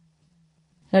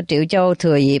 Rồi Triệu Châu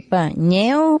thừa dịp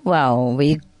nhéo vào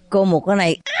vị cô một cái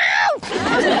này.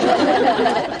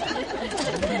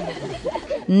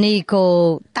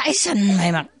 Nico tái xanh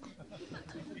mày mặt.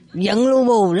 giận lu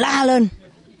bù la lên.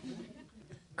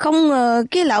 Không ngờ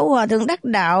cái lão hòa thượng đắc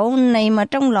đạo này mà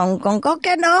trong lòng còn có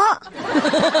cái đó.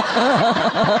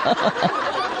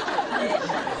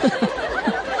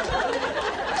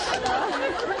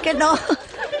 Cái đó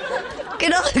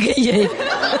là cái gì?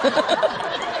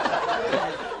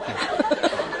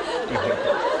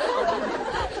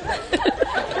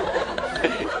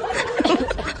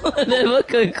 Nên mới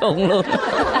cười khùng luôn.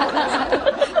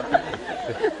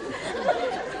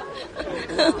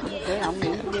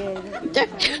 Chắc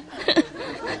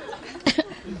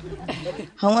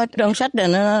không, ở trong sách rồi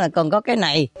nó nói là còn có cái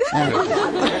này.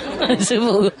 Sư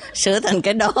phụ sửa thành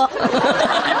cái đó.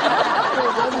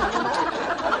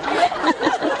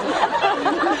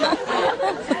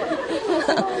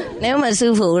 Nếu mà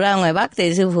sư phụ ra ngoài Bắc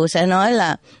thì sư phụ sẽ nói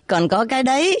là còn có cái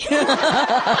đấy.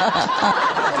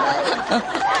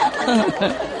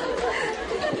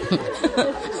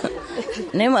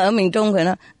 Nếu mà ở miền Trung thì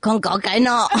nó còn có cái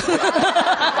nọ.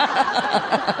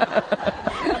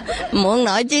 Muốn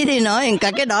nói chi thì nói,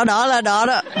 cả cái đó là đó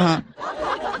đó.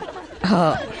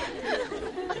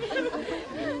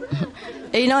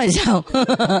 Ý nói sao?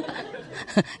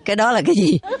 Cái đó là cái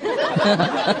gì?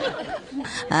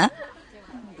 Hả?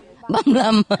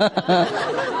 35.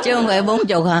 Chứ không phải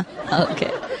 40 hả? Ok.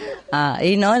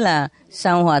 Ý nói là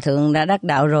sao hòa thượng đã đắc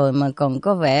đạo rồi mà còn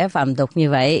có vẻ phàm tục như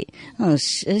vậy,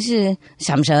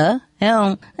 sàm sỡ, thấy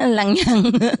không? Lăng nhăng,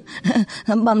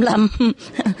 35,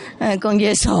 con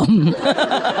dê sòm.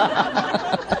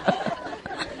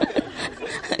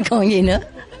 Còn gì nữa?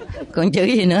 Còn chữ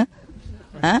gì nữa?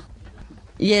 Hả?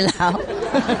 Dê lão.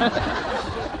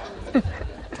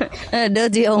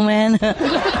 Dirty old man.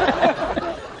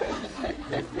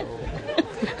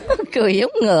 Cười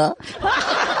giống ngựa.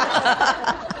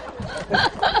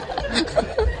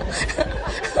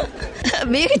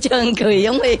 Biết hết trơn, cười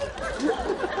giống đi.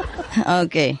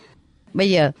 Ok, bây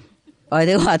giờ hỏi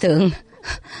thưa hòa thượng,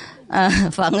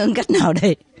 phản ứng cách nào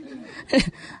đây?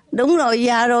 Đúng rồi,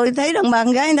 già rồi thấy đàn bà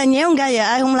con gái người ta nhéo con gái giờ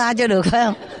ai không la cho được, phải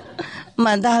không?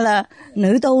 Mà người ta là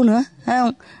nữ tu nữa, phải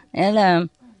không? Nghĩa là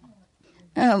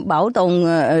bảo tồn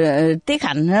tiết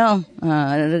hạnh, phải không?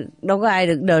 Đâu có ai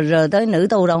được đờ rờ tới nữ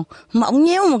tu đâu. Mà ông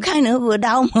nhéo một cái nữa vừa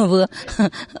đau mà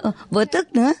vừa tức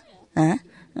nữa.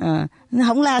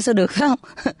 Không la sao được, phải không?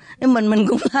 Mình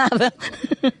cũng la, phải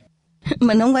không?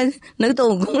 Mình không phải nữ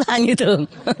tu cũng la như thường.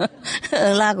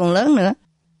 La còn lớn nữa.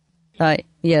 Rồi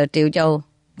giờ Triệu Châu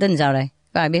tin sao đây,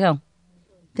 có ai biết không?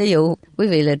 Thí dụ quý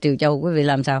vị là Triệu Châu, quý vị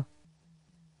làm sao?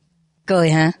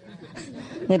 Cười hả?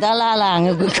 Người ta la làng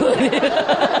người cười.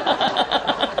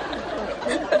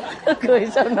 Cười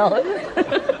sao nổi.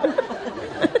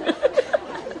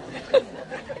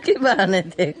 Cái bà này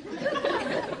thiệt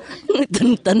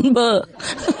tỉnh bơ.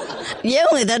 Déo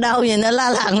người ta đau vậy nó la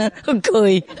làng nó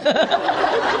cười.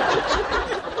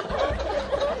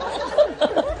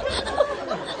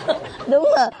 Đúng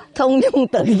là thông dung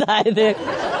tự tại thiệt.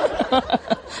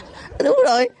 Đúng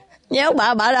rồi, nhéo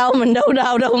bà đau, mình đâu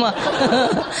đau đâu mà.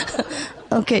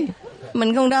 Ok,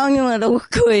 mình không đau nhưng mà đâu có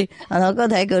cười. Thôi có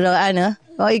thể cười rồi, ai nữa?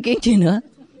 Có ý kiến gì nữa?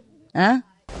 Hả?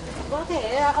 Có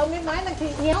thể ông ấy nói là thì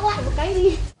nhéo lại một cái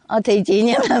đi. Thì chị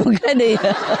nhéo lại một cái đi.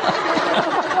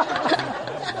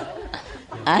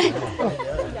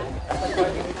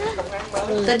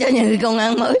 Tôi cho những công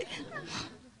an mới.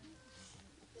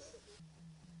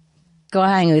 Có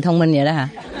hai người thông minh vậy đó hả?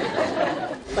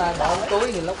 Ta bỏ một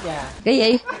túi nhìn lóc nhà. Cái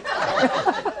gì?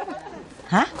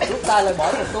 Hả? Lúc ta lại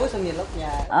bỏ một túi xong nhìn lóc nhà.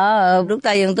 Lúc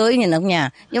ta dùng túi nhìn lóc nhà.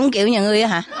 Giống kiểu nhà ngươi á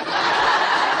hả?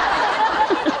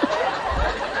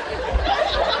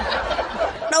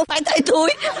 Đâu phải tay túi.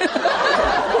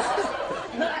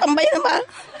 Tầm bấy tầm bá.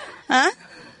 Hả?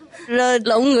 Rồi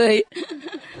lộn người.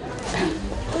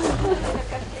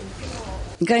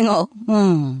 Cây ngộ.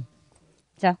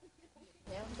 Sao?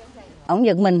 Ông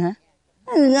giật mình hả?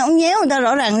 Ông nhéo người ta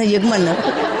rõ ràng là giật mình rồi.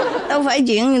 Đâu phải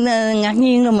chuyện ngạc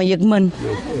nhiên đâu mà giật mình.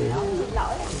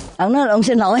 Ông nói là ông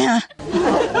xin lỗi hả?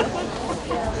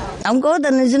 Ông cố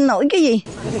tình xin lỗi cái gì?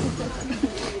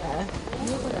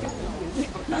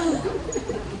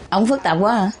 Ông phức tạp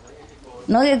quá hả?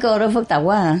 Nói cái cô đó phức tạp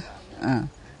quá hả?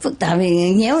 Phức tạp thì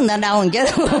nhéo người ta đau chứ.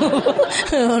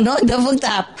 Nói người ta phức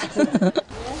tạp.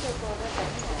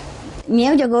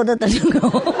 Nhéo cho cô ta tỉnh ngộ.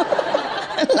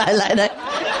 Lại đây.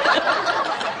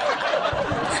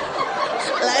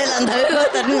 Lại làm thử cô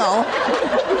tỉnh ngộ.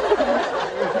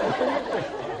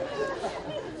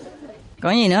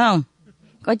 Có gì nữa không?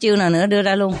 Có chiêu nào nữa đưa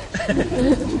ra luôn.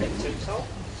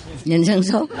 Nhìn sân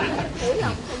sốt.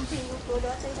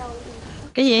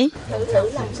 Cái gì?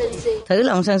 Thử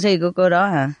lòng sân si của cô đó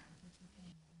hả?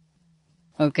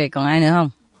 Ok, còn ai nữa không?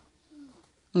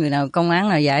 Người nào công án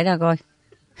nào giải ra coi.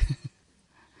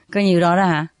 Có nhiều đó đó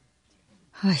hả?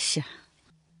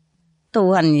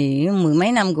 Tu hành gì mười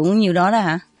mấy năm cũng nhiều đó đó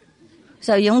hả?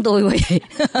 Sao giống tôi vậy?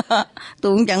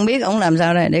 Tôi cũng chẳng biết ông làm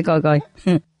sao đây, để coi coi.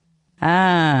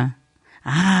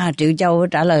 Triệu Châu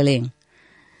trả lời liền.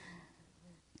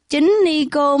 Chính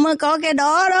Nico mới có cái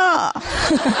đó đó.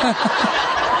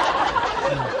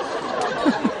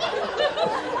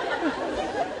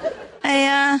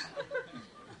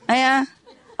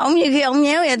 Ông như khi ông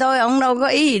nhéo vậy thôi, ông đâu có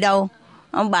ý gì đâu.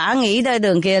 Ông bả nghĩ tới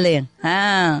đường kia liền,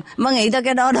 mới nghĩ tới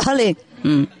cái đó liền.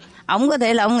 Ông có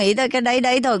thể là ông nghĩ tới cái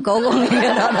đấy thôi, cô cũng nghĩ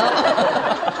cái đó.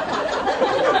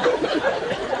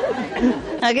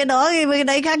 Cái đó với cái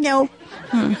đấy khác nhau.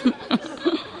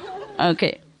 Ok.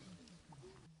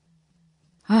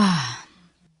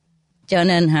 Cho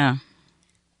nên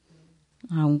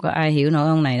không có ai hiểu nổi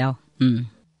ông này đâu.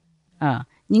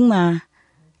 Nhưng mà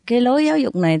cái lối giáo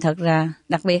dục này thật ra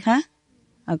đặc biệt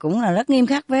cũng là rất nghiêm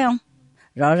khắc phải không?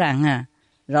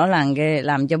 Rõ ràng cái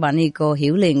làm cho bà Nico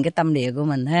hiểu liền cái tâm địa của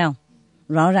mình, thấy không?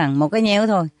 Rõ ràng một cái nhéo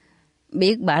thôi,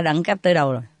 biết bà đẳng cấp tới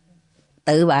đâu rồi.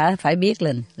 Tự bà phải biết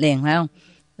liền phải không?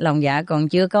 Lòng dạ còn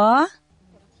chưa có,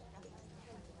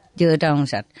 chưa trong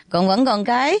sạch, còn vẫn còn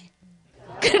cái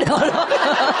đó.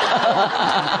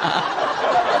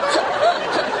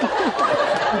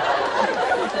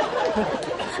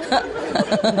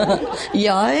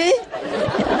 Giỏi,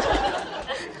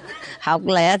 học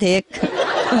lẹ thiệt.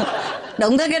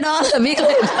 Đụng tới cái đó là biết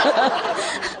liền,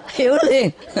 hiểu liền.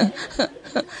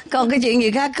 Còn cái chuyện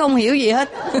gì khác không hiểu gì hết.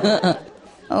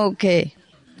 Ok,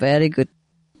 very good.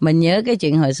 Mình nhớ cái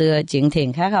chuyện hồi xưa, chuyện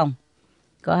thiền khác không?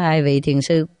 Có 2 vị thiền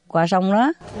sư qua sông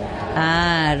đó.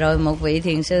 Rồi một vị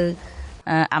thiền sư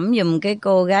ẵm giùm cái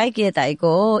cô gái kia, tại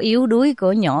cổ yếu đuối,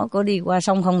 cổ nhỏ, cổ đi qua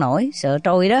sông không nổi, sợ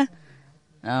trôi đó.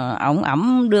 Ông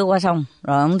ẵm đưa qua sông,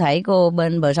 rồi ông thảy cô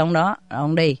bên bờ sông đó, rồi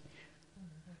ông đi.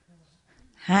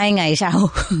 2 ngày sau,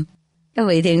 cái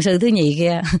vị thiền sư thứ nhì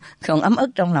kia còn ấm ức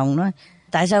trong lòng, nói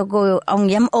tại sao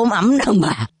ông dám ôm ẵm đàn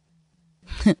bà?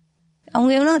 Ông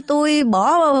kêu nó, tôi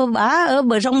bỏ bả ở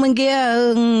bờ sông bên kia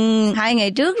 2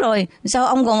 ngày trước rồi, sao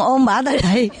ông còn ôm bả tới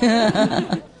đây?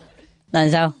 Là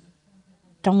sao?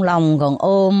 Trong lòng còn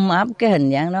ôm ấp cái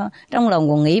hình dạng đó, trong lòng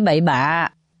còn nghĩ bậy bạ,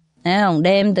 thấy không?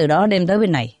 Đem từ đó đem tới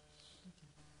bên này.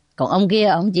 Còn ông kia,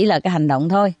 ông chỉ là cái hành động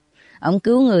thôi, ông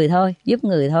cứu người thôi, giúp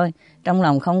người thôi, trong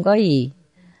lòng không có gì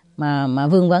mà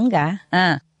vương vấn cả.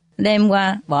 Đem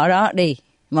qua bỏ đó đi,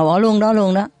 mà bỏ luôn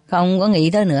đó, không có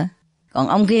nghĩ tới nữa. Còn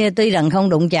ông kia tuy rằng không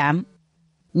đụng chạm,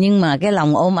 nhưng mà cái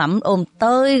lòng ôm ẩm, ôm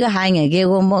tới cái 2 ngày kia,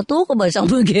 ôm tuốt ở bờ sông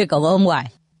bên kia còn ôm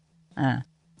hoài.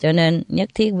 Cho nên nhất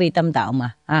thiết vi tâm tạo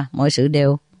mà. Mọi sự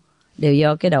đều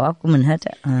do cái đầu óc của mình hết.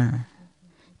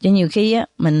 Cho nhiều khi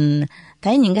mình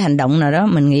thấy những cái hành động nào đó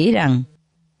mình nghĩ rằng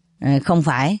không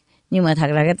phải, nhưng mà thật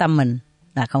ra cái tâm mình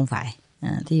là không phải.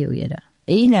 Thí dụ vậy đó.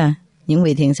 Ý là những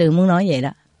vị thiền sư muốn nói vậy đó.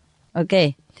 Ok,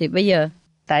 thì bây giờ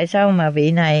tại sao mà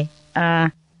vị này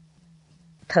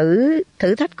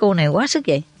thử thách cô này quá sức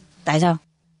vậy?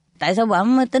 Tại sao bà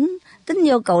mới tính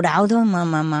vô cầu đạo thôi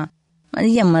mà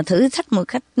bây giờ mà thử thách một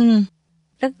cách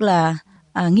rất là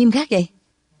nghiêm khắc vậy?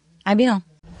 Ai biết không?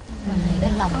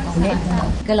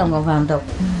 Cái lòng còn phàm tục.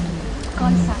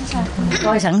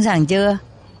 Coi sẵn sàng chưa?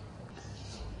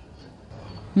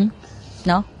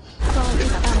 Nó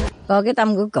coi cái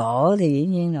tâm của cổ thì dĩ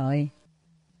nhiên rồi.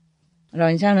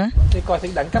 Rồi sao nữa? Thì coi thử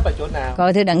đẳng cấp ở chỗ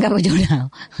nào.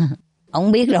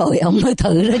 Ông biết rồi, ông mới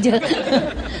thử đó chứ.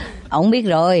 Ông biết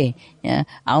rồi,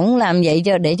 ông làm vậy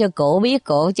để cho cổ biết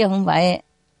cổ, chứ không phải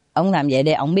ông làm vậy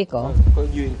để ông biết cổ. Có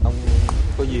duyên, ông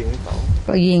có duyên với cổ.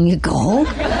 Có duyên với cổ.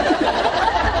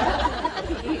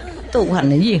 Tu hành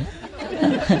là duyên.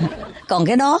 Còn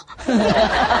cái đó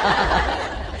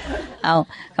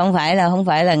không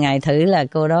phải là ngài thử là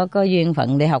cô đó có duyên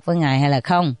phận để học với ngài hay là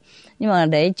không, nhưng mà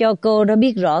để cho cô đó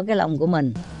biết rõ cái lòng của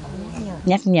mình.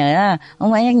 Nhắc nhở đó,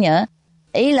 không phải nhắc nhở,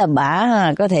 ý là bả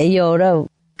có thể vô đó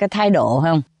cái thái độ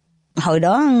không. Hồi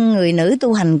đó người nữ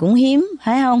tu hành cũng hiếm,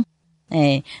 phải không?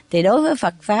 Thì đối với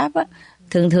Phật pháp á,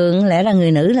 thường lẽ là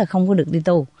người nữ là không có được đi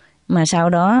tu, mà sau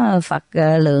đó Phật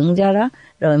lượng cho đó,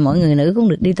 rồi mọi người nữ cũng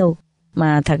được đi tu.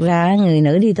 Mà thật ra người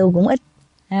nữ đi tu cũng ít,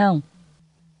 phải không?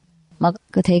 Mà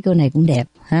có thấy cô này cũng đẹp,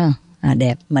 ha?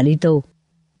 Đẹp mà đi tu,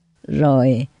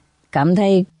 rồi cảm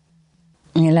thấy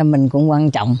nghĩa là mình cũng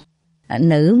quan trọng.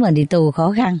 Nữ mà đi tu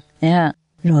khó khăn,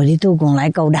 rồi đi tu còn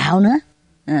lại cầu đạo nữa.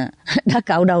 Đã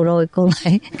cầu đầu rồi còn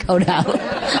lại cầu đạo.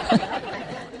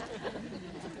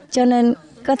 Cho nên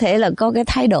có thể là có cái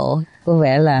thái độ có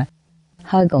vẻ là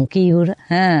hơi còn kiêu đó,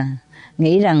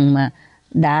 nghĩ rằng mà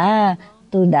đã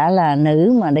tôi đã là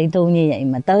nữ mà đi tu như vậy,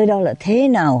 mà tới đó là thế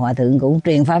nào hòa thượng cũng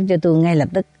truyền pháp cho tôi ngay lập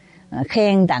tức,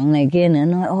 khen tặng này kia nữa,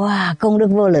 nói wow công đức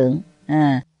vô lượng.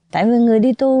 Tại vì người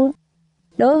đi tu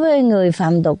đối với người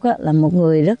phàm tục á, là một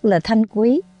người rất là thanh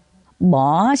quý,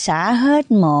 bỏ xả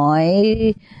hết mọi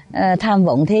tham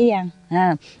vọng thế gian,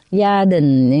 gia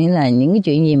đình là những cái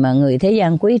chuyện gì mà người thế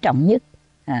gian quý trọng nhất,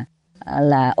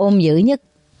 là ôm giữ nhất,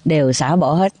 đều xả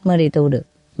bỏ hết mới đi tu được.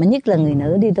 Mà nhất là người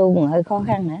nữ đi tu còn hơi khó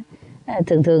khăn nữa.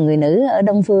 Thường người nữ ở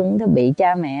Đông Phương nó bị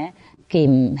cha mẹ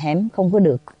kìm hãm, không có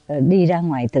được đi ra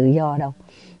ngoài tự do đâu.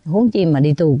 Huống chi mà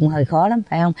đi tu cũng hơi khó lắm,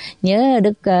 phải không? Nhớ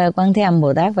Đức Quan Thế Âm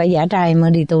Bồ Tát phải giả trai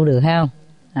mới đi tu được, phải không?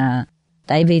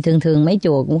 Tại vì thường mấy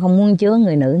chùa cũng không muốn chứa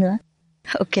người nữ nữa.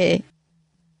 Ok.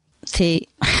 Thì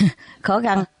khó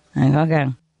khăn.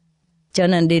 Cho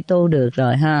nên đi tu được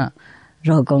rồi ha.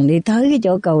 Rồi còn đi tới cái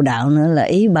chỗ cầu đạo nữa, là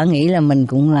ý bà nghĩ là mình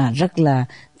cũng là rất là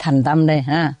thành tâm đây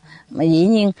ha. Mà dĩ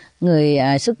nhiên người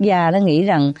xuất gia đó nghĩ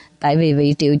rằng tại vì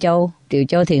vị Triệu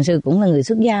Châu Thiền Sư cũng là người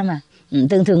xuất gia mà.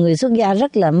 Thường người xuất gia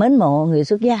rất là mến mộ người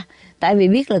xuất gia, tại vì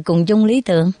biết là cùng chung lý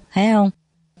tưởng, thấy không?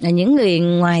 Những người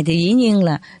ngoài thì dĩ nhiên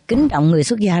là kính trọng người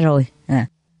xuất gia rồi.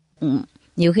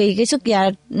 Nhiều khi cái xuất gia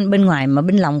bên ngoài mà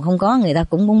bên lòng không có, người ta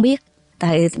cũng không biết.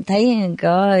 Tại thấy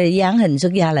có dáng hình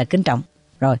xuất gia là kính trọng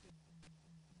rồi.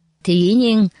 Thì dĩ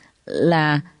nhiên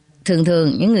là thường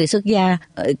những người xuất gia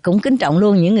cũng kính trọng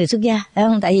luôn những người xuất gia, thấy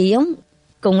không? Tại vì giống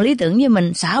cùng lý tưởng với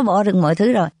mình, xả bỏ được mọi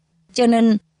thứ rồi. Cho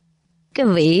nên cái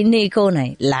vị ni cô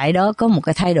này lại đó có một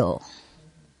cái thái độ,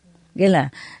 nghĩa là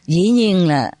dĩ nhiên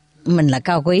là mình là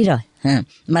cao quý rồi,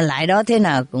 mà lại đó thế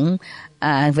nào cũng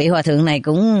vị hòa thượng này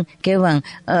cũng kêu bằng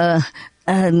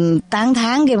tán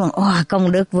thán, kêu bằng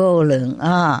công đức vô lượng,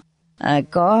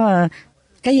 có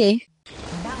cái gì,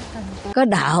 có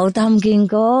đạo tâm kiên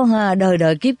cố, đời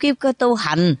đời kiếp kiếp có tu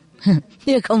hành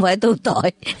chứ không phải tu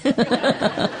tội.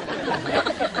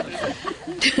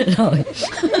 Rồi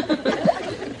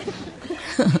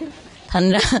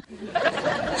thành ra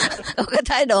có cái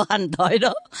thái độ hành tội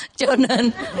đó, cho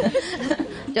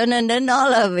nên đến đó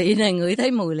là vị này ngửi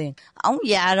thấy mùi liền. Ổng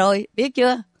già rồi biết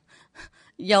chưa,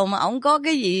 dầu mà ổng có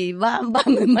cái gì ba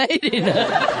mươi mấy đi nữa,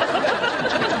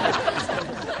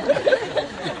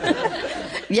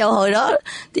 dầu hồi đó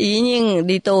thì dĩ nhiên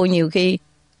đi tu nhiều khi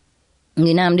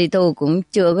người nam đi tu cũng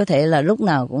chưa có thể là lúc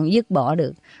nào cũng dứt bỏ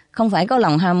được, không phải có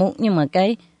lòng ham muốn, nhưng mà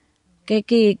cái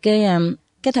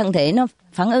thân thể nó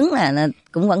phản ứng là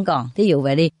cũng vẫn còn, thí dụ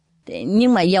vậy đi.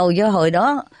 Nhưng mà dầu cho hồi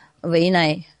đó vị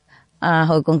này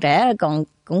hồi còn trẻ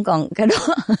cũng còn cái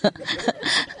đó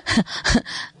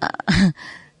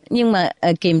nhưng mà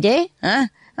kiềm chế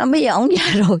bây giờ ổng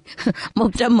già rồi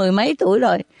 110 mấy tuổi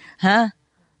rồi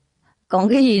còn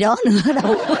cái gì đó nữa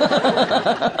đâu.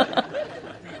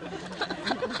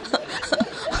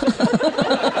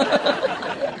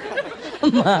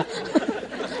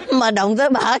 mà động tới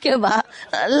bà kêu bà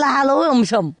la lối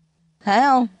sùm, phải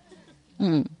không?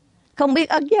 Không biết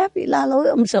ắt giáp bị la lối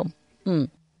sùm.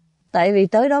 Tại vì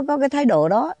tới đó có cái thái độ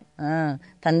đó,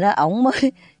 thành ra ổng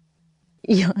mới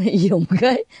dùng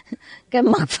cái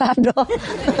mật pháp đó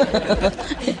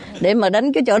để mà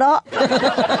đánh cái chỗ đó.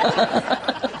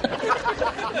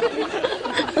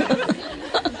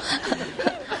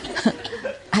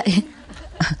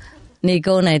 Ni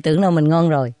cô này tưởng đâu mình ngon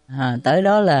rồi, tới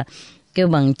đó là kêu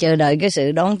bằng chờ đợi cái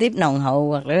sự đón tiếp nồng hậu,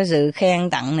 hoặc là cái sự khen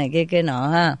tặng này kia nọ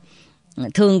ha,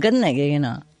 thương kính này kia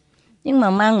nọ. Nhưng mà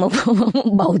mang một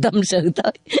bầu tâm sự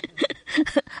tới,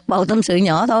 bầu tâm sự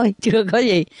nhỏ thôi, chưa có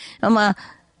gì, mà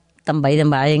tầm bậy tầm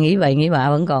bạ nghĩ bậy nghĩ bạ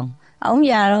vẫn còn. Ổng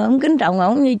già rồi, ổng kính trọng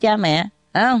ổng như cha mẹ,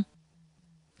 phải không?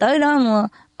 Tới đó mà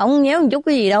ổng nhéo một chút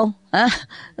cái gì đâu,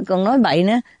 còn nói bậy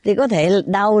nữa thì có thể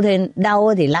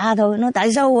đau thì la thôi. Nói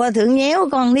tại sao hòa thượng nhéo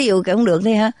con, ví dụ cái không được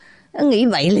đi ha, nó nghĩ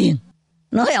bậy liền,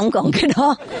 nói ổng còn cái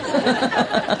đó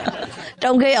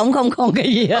trong khi ổng không còn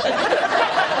cái gì hết.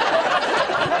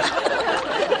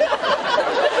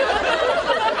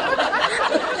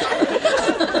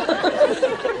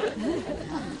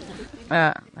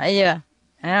 Thấy chưa,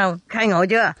 thấy không, khai ngộ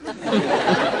chưa?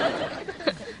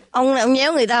 Ông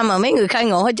nhéo người ta mà mấy người khai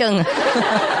ngộ hết trơn.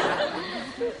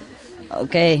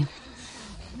 Ok.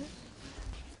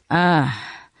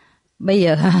 Bây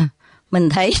giờ mình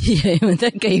thấy mình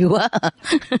thấy kỳ quá.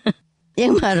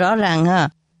 Nhưng mà rõ ràng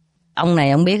ông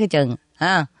này ông biết cái chừng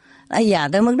Bây giờ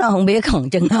tới mức đó không biết, còn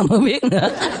chừng nào mới biết nữa.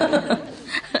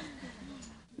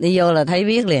 Đi vô là thấy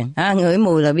biết liền, ngửi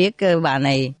mùi là biết bà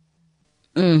này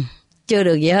chưa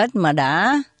được gì hết mà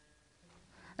đã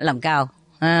làm cao.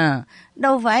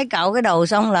 Đâu phải cạo cái đầu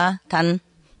xong là thành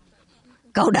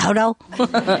cạo đạo đâu.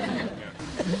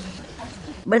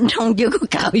 Bên trong chưa có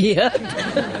cạo gì hết.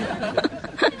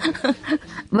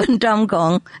 bên trong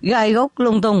còn gai góc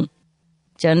lung tung.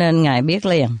 Cho nên Ngài biết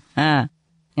liền,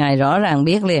 Ngài rõ ràng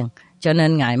biết liền, cho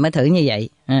nên Ngài mới thử như vậy,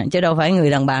 chứ đâu phải người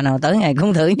đàn bà nào tới Ngài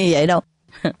cũng thử như vậy đâu.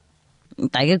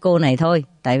 Tại cái cô này thôi,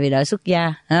 tại vì đã xuất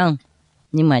gia, phải không?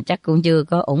 Nhưng mà chắc cũng chưa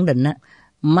có ổn định á.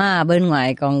 Mà bên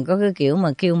ngoài còn có cái kiểu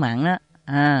mà kiêu mạn đó,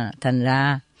 thành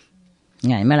ra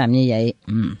Ngài mới làm như vậy.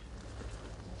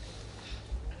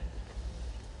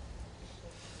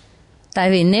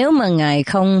 Tại vì nếu mà Ngài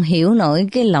không hiểu nổi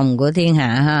cái lòng của thiên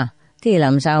hạ thì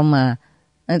làm sao mà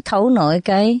thấu nổi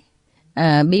cái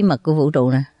bí mật của vũ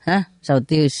trụ nè, sao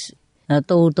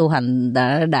tu hành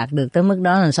đã đạt được tới mức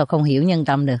đó là sao không hiểu nhân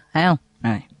tâm được, phải không?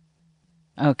 Rồi,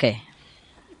 ok,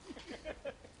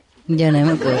 giờ này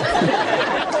mới cười.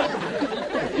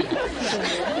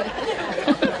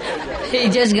 He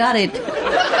just got it.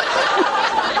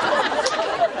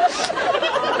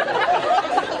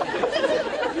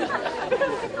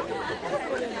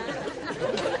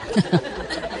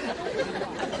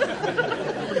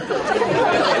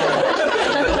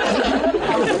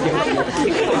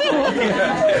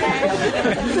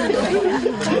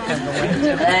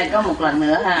 Đây có một lần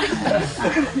nữa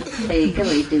thì cái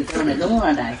vị Triều Châu này đúng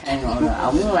là đại khai ngộ rồi.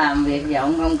 Ổng làm việc gì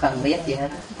ổng không cần biết gì hết,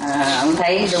 ổng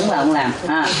thấy đúng là ổng làm,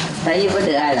 thấy với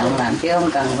được ai là ổng làm, chứ không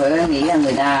cần phải nghĩ là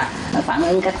người ta phản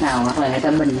ứng cách nào hoặc là người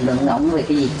ta bình luận ổng về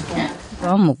cái gì.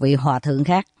 Có một vị hòa thượng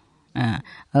khác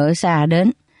ở xa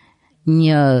đến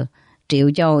nhờ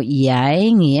Triệu Châu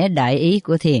giải nghĩa đại ý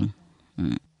của thiền.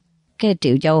 Cái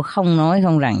Triệu Châu không nói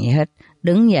không rằng gì hết,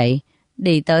 đứng dậy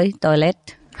đi tới toilet.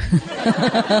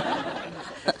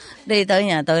 Đi tới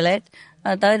nhà toilet,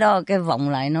 tới đó cái vọng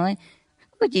lại nói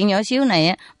cái chuyện nhỏ xíu này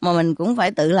á mà mình cũng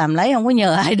phải tự làm lấy, không có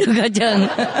nhờ ai được hết trơn.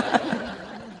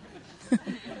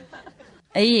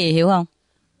 Ý gì hiểu không?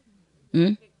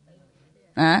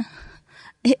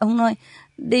 Ý ông nói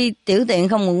đi tiểu tiện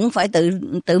không cũng phải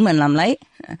tự mình làm lấy.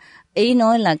 Ý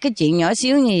nói là cái chuyện nhỏ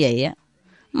xíu như vậy á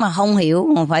mà không hiểu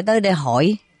mà phải tới đây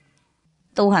hỏi.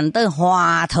 Tu hành tới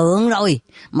hòa thượng rồi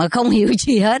mà không hiểu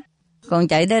gì hết, còn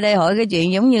chạy tới đây hỏi cái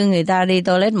chuyện giống như người ta đi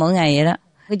toilet mỗi ngày vậy đó,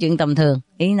 cái chuyện tầm thường.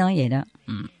 Ý nói vậy đó.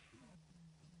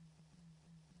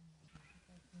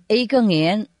 Ý có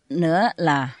nghĩa nữa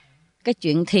là cái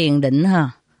chuyện thiền định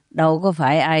đâu có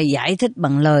phải ai giải thích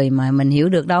bằng lời mà mình hiểu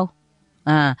được đâu,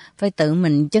 phải tự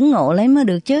mình chứng ngộ lấy mới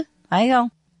được chứ, phải không?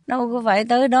 Đâu có phải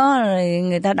tới đó rồi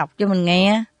người ta đọc cho mình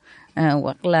nghe,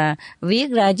 hoặc là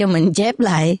viết ra cho mình chép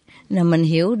lại là mình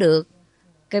hiểu được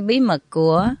cái bí mật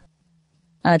của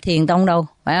thiền tông đâu,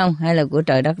 phải không? Hay là của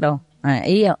trời đất đâu.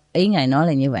 Ý Ngài nói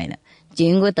là như vậy đó.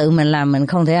 Chuyện của tự mình làm mình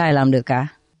không thể ai làm được cả.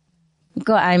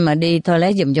 Có ai mà đi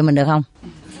toilet giùm cho mình được không?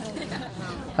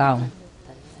 Không.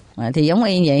 Thì giống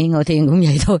y vậy, ngồi thiền cũng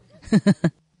vậy thôi.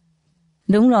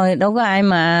 Đúng rồi, đâu có ai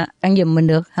mà ăn giùm mình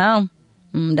được, phải không?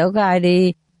 Đâu có ai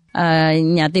đi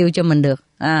nhà tiêu cho mình được.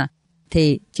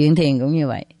 Thì chuyện thiền cũng như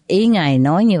vậy. Ý Ngài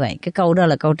nói như vậy, cái câu đó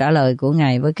là câu trả lời của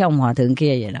Ngài với cái ông hòa thượng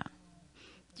kia vậy đó.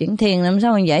 Chuyện thiền làm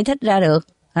sao mình giải thích ra được,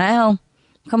 phải không?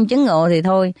 Không chứng ngộ thì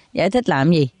thôi, giải thích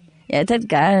làm gì? Giải thích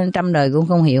cả trăm đời cũng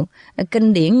không hiểu.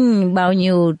 Kinh điển bao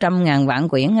nhiêu trăm ngàn vạn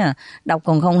quyển đọc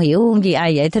còn không hiểu, gì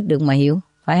ai giải thích được mà hiểu,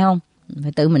 phải không?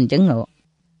 Phải tự mình chứng ngộ.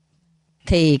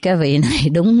 Thì cái vị này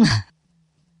đúng là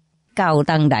cao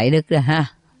tăng đại đức rồi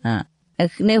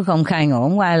nếu không khai ngộ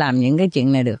không ai làm những cái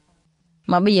chuyện này được.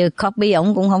 Mà bây giờ copy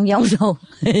ổng cũng không giống đâu.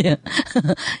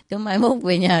 Chứ mai mốt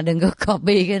về nhà đừng có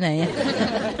copy cái này.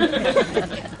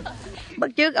 Bắt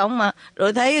chước ổng mà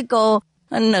rồi thấy cái cô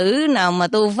nữ nào mà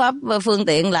tu pháp phương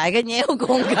tiện lại cái nhéo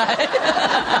con cái.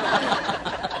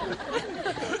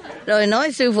 Rồi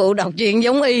nói sư phụ đọc chuyện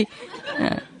giống y.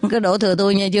 Cái đổ thừa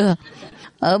tôi nha chưa.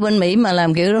 Ở bên Mỹ mà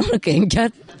làm kiểu đó nó kiện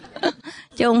chết.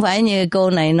 Chứ không phải như cô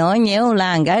này nói nhéo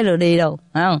la một cái rồi đi đâu,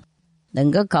 phải không?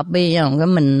 Đừng có copy nhau, cái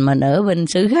mình ở bên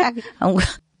xứ khác, không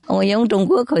có giống Trung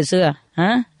Quốc hồi xưa,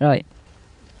 rồi,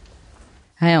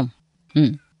 hay không?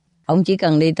 Ông chỉ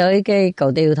cần đi tới cái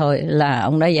cầu tiêu thôi là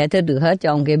ông đã giải thích được hết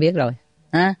cho ông kia biết rồi,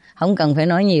 không cần phải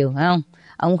nói nhiều, phải không?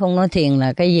 Ông không nói thiền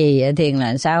là cái gì, thiền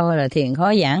là sao, hay là thiền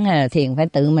khó giảng, hay là thiền phải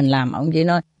tự mình làm. Ông chỉ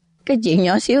nói cái chuyện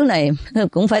nhỏ xíu này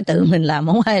cũng phải tự mình làm,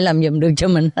 không ai làm giùm được cho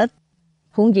mình hết.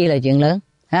 Huống chi là chuyện lớn,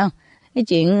 phải không? Cái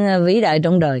chuyện vĩ đại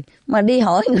trong đời mà đi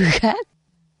hỏi người khác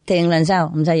thiền là sao,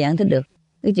 không sao giải thích được.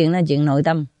 Cái chuyện là chuyện nội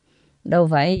tâm, đâu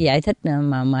phải giải thích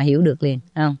mà hiểu được liền,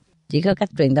 không? Chỉ có cách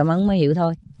truyền tâm ấn mới hiểu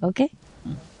thôi. Ok.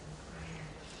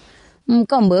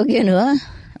 Có một bữa kia nữa,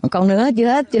 còn nữa chưa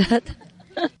hết.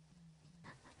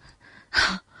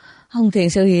 Không thiền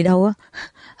sư gì đâu á,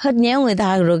 hết nhéo người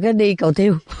ta rồi cái đi cầu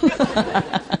tiêu.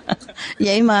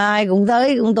 Vậy mà ai cũng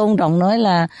tới cũng tôn trọng nói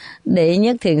là đệ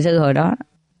nhất thiền sư hồi đó.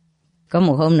 Có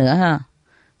một hôm nữa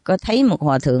có thấy một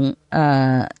hòa thượng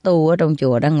tu ở trong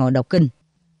chùa đang ngồi đọc kinh.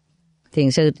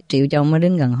 Thiền sư Triệu Châu mới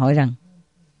đến gần hỏi rằng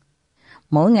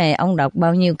mỗi ngày ông đọc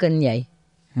bao nhiêu kinh vậy?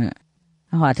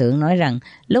 Hòa thượng nói rằng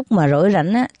lúc mà rỗi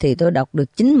rảnh á, thì tôi đọc được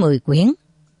 9-10 quyển.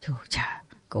 Chà,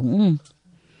 cũng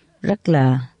rất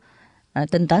là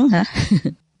tinh tấn hả?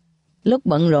 Lúc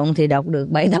bận rộn thì đọc được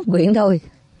 7-8 quyển thôi.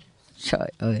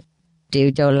 Trời ơi!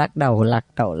 Triệu Châu lắc đầu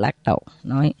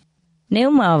nói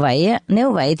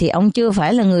nếu vậy thì ông chưa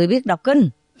phải là người biết đọc kinh.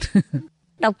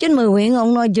 Đọc 9-10 quyển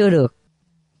ông nói chưa được.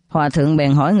 Hòa thượng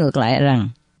bèn hỏi ngược lại rằng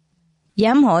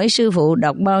dám hỏi sư phụ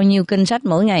đọc bao nhiêu kinh sách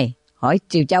mỗi ngày? Hỏi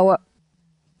Triệu Châu á.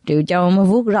 Triệu Châu mới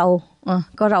vuốt râu.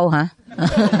 Có râu hả?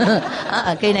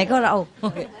 Kỳ này có râu.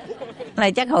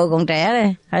 Này chắc hồi còn trẻ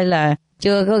đây, hay là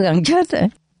chưa có gần chết rồi.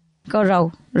 Có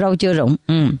râu chưa rụng.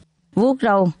 Vuốt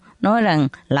râu nói rằng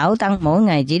lão tăng mỗi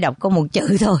ngày chỉ đọc có một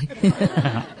chữ thôi.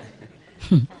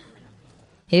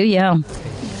 Hiểu gì không?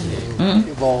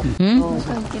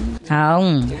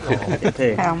 Không.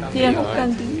 Chưa không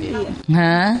cần chữ gì.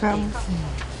 Hả? Không.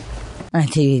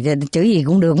 Thì chữ gì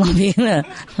cũng được mà biết là.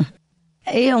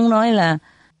 Ý ông nói là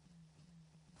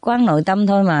quán nội tâm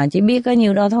thôi mà, chỉ biết có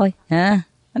nhiêu đó thôi.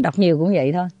 Đọc nhiều cũng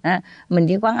vậy thôi. Mình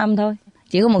chỉ quán âm thôi,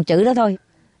 chỉ có một chữ đó thôi.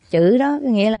 Chữ đó có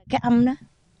nghĩa là cái âm đó.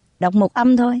 Đọc một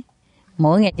âm thôi.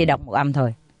 Mỗi ngày chỉ đọc một âm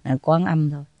thôi, quán âm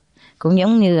thôi. Cũng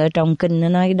giống như ở trong kinh nó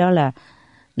nói đó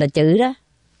là chữ đó,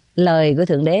 lời của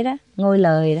Thượng Đế đó, ngôi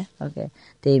lời đó. Ok.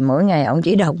 Thì mỗi ngày ông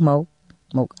chỉ đọc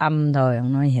một âm thôi,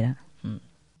 ông nói vậy đó.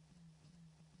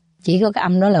 Chỉ có cái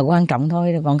âm đó là quan trọng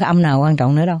thôi, còn cái âm nào quan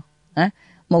trọng nữa đâu.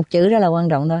 Một chữ đó là quan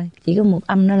trọng thôi, chỉ có một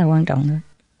âm đó là quan trọng thôi.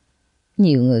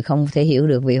 Nhiều người không thể hiểu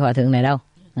được vị hòa thượng này đâu.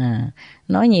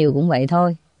 Nói nhiều cũng vậy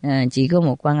thôi, chỉ có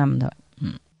một quan âm thôi.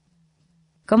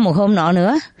 Có một hôm nọ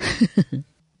nữa,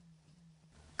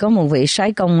 có một vị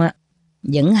soái công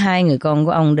dẫn 2 người con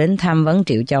của ông đến tham vấn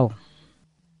Triệu Châu.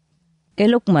 Cái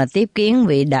lúc mà tiếp kiến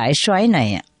vị đại soái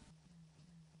này,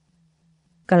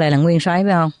 có lẽ là nguyên soái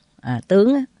phải không?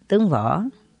 Tướng võ,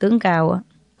 tướng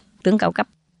cao cấp.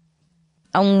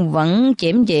 Ông vẫn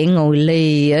chễm chệ ngồi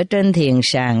lì ở trên thiền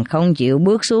sàn, không chịu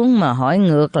bước xuống mà hỏi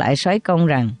ngược lại soái công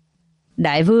rằng: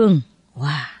 Đại vương,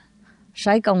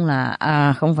 soái công là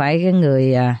không phải cái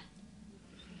người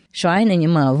soái này,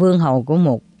 nhưng mà vương hầu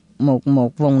của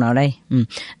một vùng nào đây.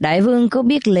 Đại vương có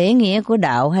biết lễ nghĩa của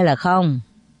đạo hay là không?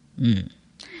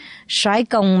 Soái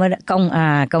công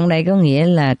công đây có nghĩa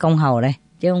là công hầu đây,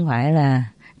 chứ không phải là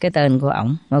cái tên của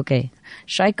ổng. Ok,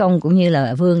 soái công cũng như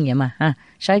là vương vậy mà ha.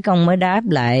 Soái công mới đáp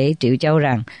lại Triệu Châu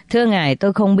rằng: thưa ngài,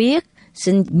 tôi không biết,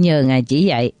 xin nhờ ngài chỉ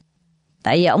dạy.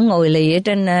 Tại vì ổng ngồi lì ở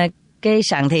trên cái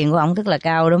sàn thiền của ổng, tức là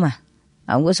cao đó mà,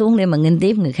 ổng có xuống để mà nghênh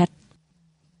tiếp người khách.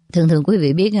 Thường quý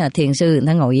vị biết thiền sư người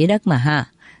ta ngồi dưới đất mà ha,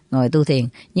 ngồi tu thiền.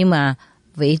 Nhưng mà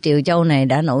vị Triệu Châu này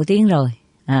đã nổi tiếng rồi,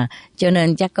 cho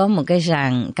nên chắc có một cái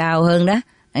sàn cao hơn đó.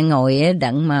 Anh ngồi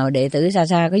đặng mà đệ tử xa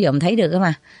xa có dòm thấy được đó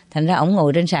mà. Thành ra ổng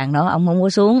ngồi trên sàn đó, ổng không có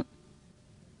xuống.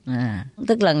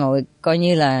 Tức là ngồi coi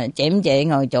như là chễm chệ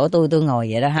ngồi chỗ tôi ngồi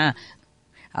vậy đó ha.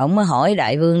 Ổng mới hỏi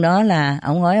đại vương đó là,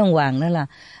 ổng hỏi ông hoàng đó là: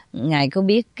 ngài có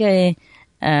biết cái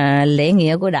lễ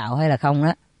nghĩa của đạo hay là không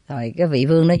đó? Rồi cái vị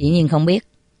vương đó dĩ nhiên không biết.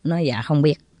 Nói dạ không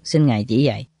biết, xin ngài chỉ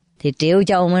dạy. Thì Triệu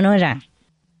Châu mới nói rằng: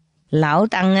 lão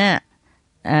tăng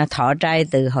thọ trai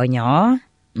từ hồi nhỏ,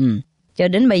 cho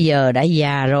đến bây giờ đã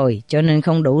già rồi, cho nên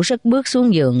không đủ sức bước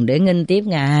xuống giường để nghênh tiếp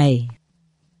ngài.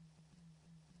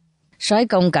 Soái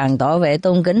công càng tỏ vẻ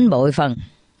tôn kính bội phần.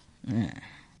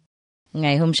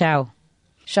 Ngày hôm sau,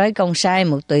 soái công sai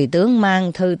một tùy tướng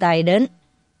mang thư tay đến.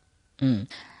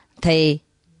 Thì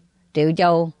Triệu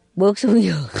Châu bước xuống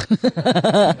giường,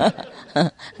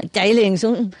 chạy liền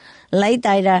xuống, lấy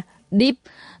tay ra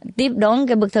tiếp đón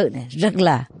cái bức thư này rất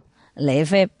là lễ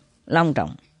phép, long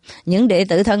trọng. Những đệ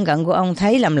tử thân cận của ông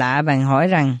thấy làm lạ, bèn hỏi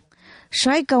rằng: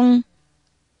 soái công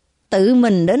tự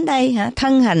mình đến đây hả?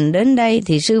 Thân hành đến đây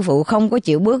thì sư phụ không có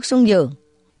chịu bước xuống giường.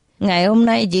 Ngày hôm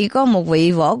nay chỉ có một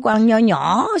vị võ quan nho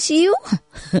nhỏ xíu,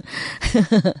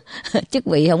 chức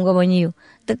vị không có bao nhiêu,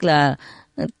 tức là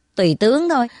tùy tướng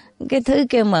thôi. Cái thứ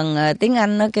kêu bằng tiếng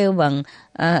Anh nó kêu bằng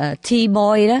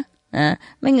T-boy đó.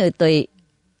 Mấy người tùy,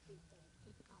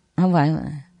 không phải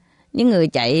những người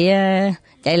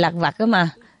chạy lặt vặt đó mà.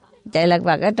 Chạy lặt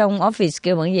vặt ở trong office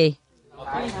kêu bằng gì?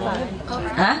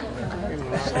 Hả?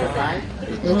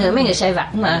 Mấy người sai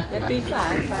vặt mà.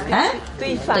 Hả?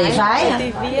 Tùy phái hả?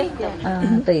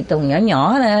 Tùy tùng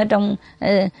nhỏ ở trong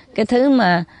cái thứ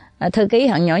mà thư ký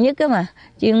hạng nhỏ nhất đó mà,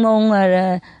 chuyên môn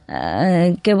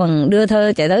kêu bằng đưa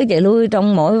thơ chạy tới chạy lui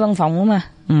trong mỗi văn phòng đó mà.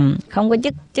 Không có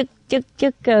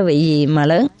chức vị gì mà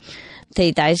lớn.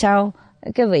 Thì tại sao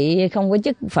cái vị không có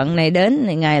chức phận này đến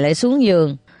thì ngài lại xuống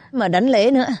giường mà đảnh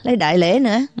lễ nữa, lấy đại lễ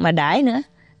nữa, mà đãi nữa,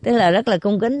 tức là rất là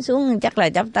cung kính, xuống chắc là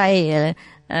chắp tay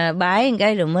bái một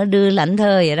cái rồi mới đưa lãnh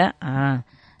thơ vậy đó.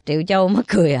 Triệu Châu mới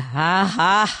cười ha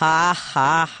ha ha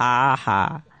ha ha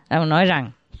ha. Ông nói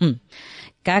rằng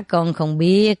các con không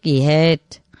biết gì hết.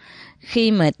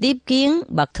 Khi mà tiếp kiến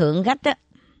bậc thượng khách á,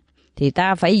 thì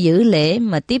ta phải giữ lễ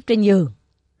mà tiếp trên giường.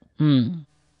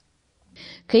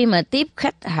 Khi mà tiếp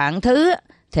khách hạng thứ á,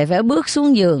 thì phải bước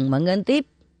xuống giường mà nghênh tiếp.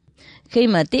 Khi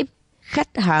mà tiếp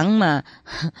khách hạng mà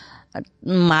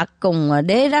mạc cùng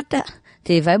đế rách á,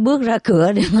 thì phải bước ra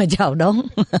cửa để mà chào đón.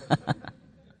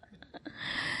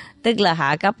 Tức là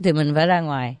hạ cấp thì mình phải ra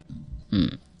ngoài.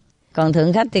 Còn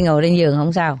thượng khách thì ngồi trên giường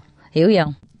không sao. Hiểu gì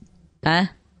không? Hả?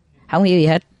 Không hiểu gì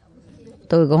hết.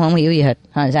 Tôi cũng không hiểu gì hết.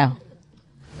 Rồi sao?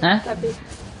 Hả?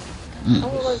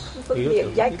 Không có phân biệt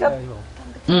giai cấp.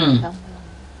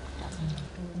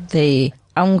 Thì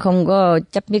ông không có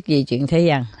chấp nhất gì chuyện thế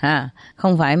gian ha.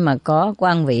 Không phải mà có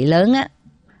quan vị lớn á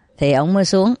thì ông mới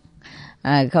xuống.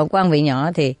 Không quan vị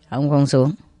nhỏ thì ông không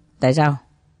xuống. Tại sao?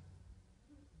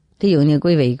 Thí dụ như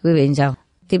quý vị sao?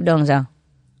 Tiếp đón sao?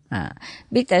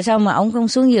 Biết tại sao mà ông không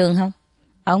xuống giường không?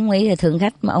 Ông nghĩ là thượng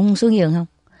khách mà ông không xuống giường không?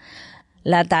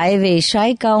 Là tại vì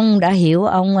soái công đã hiểu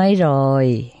ông ấy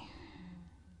rồi.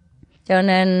 Cho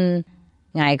nên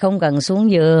ngài không cần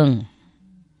xuống giường.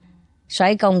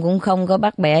 Soái công cũng không có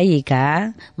bắt bẻ gì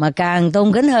cả, mà càng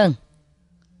tôn kính hơn.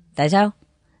 Tại sao?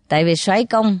 Tại vì soái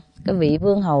công, cái vị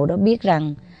vương hầu đó biết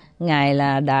rằng ngài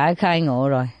là đã khai ngộ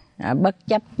rồi, bất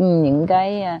chấp những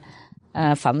cái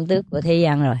phẩm tước của thế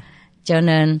gian rồi. Cho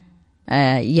nên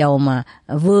dầu mà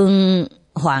vương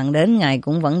hoàng đến ngài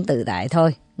cũng vẫn tự tại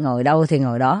thôi, ngồi đâu thì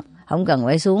ngồi đó, không cần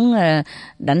phải xuống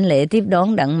đảnh lễ tiếp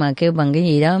đón đặng mà kêu bằng cái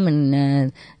gì đó mình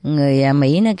người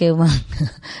Mỹ nó kêu bằng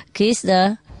kiss đó.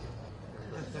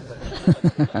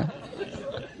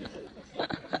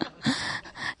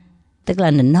 Tức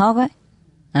là nịnh hót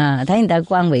á. Thấy người ta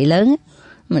quan vị lớn á,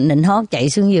 mình nịnh hót chạy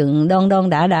xuống giường đon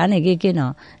đã này kia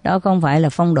nọ, đó không phải là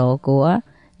phong độ của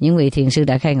những vị thiền sư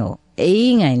đã khai ngộ.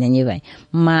 Ý ngài là như vậy.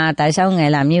 Mà tại sao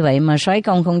ngài làm như vậy mà soái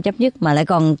công không chấp nhất mà lại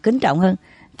còn kính trọng hơn?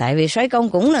 Tại vì soái công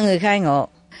cũng là người khai ngộ,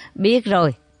 biết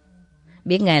rồi,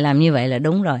 biết ngài làm như vậy là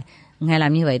đúng rồi. Ngài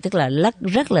làm như vậy tức là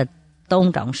rất là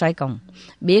tôn trọng soái công.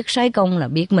 Biết soái công là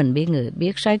biết mình biết người,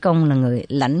 biết soái công là người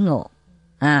lãnh ngộ,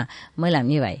 mới làm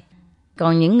như vậy.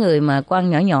 Còn những người mà quan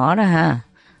nhỏ nhỏ đó ha,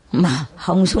 mà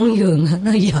không xuống giường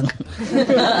nó giận.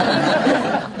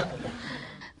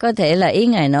 Có thể là ý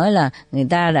ngài nói là người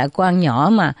ta đã quan nhỏ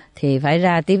mà thì phải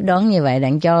ra tiếp đón như vậy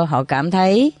đặng cho họ cảm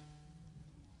thấy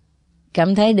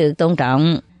được tôn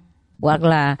trọng, hoặc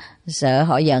là sợ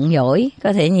họ giận dỗi,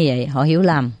 có thể như vậy, họ hiểu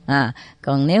lầm.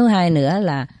 Còn nếu hai nữa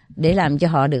là để làm cho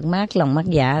họ được mát lòng mát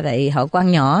dạ, tại họ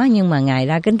quan nhỏ nhưng mà ngài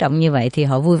ra kính trọng như vậy thì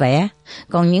họ vui vẻ.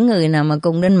 Còn những người nào mà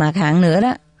cùng đinh mặc hạng nữa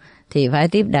đó thì phải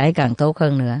tiếp đãi càng tốt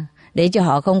hơn nữa, để cho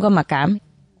họ không có mặc cảm.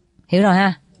 Hiểu rồi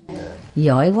ha?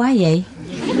 Giỏi quá vậy.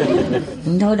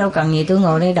 Thôi đâu cần gì, tôi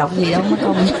ngồi đây đọc gì đâu mất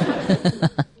công.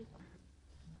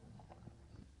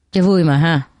 Cho vui mà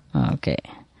ha. Ok.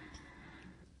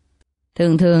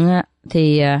 Thường á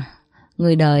thì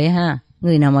người đời ha,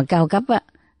 người nào mà cao cấp á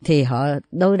thì họ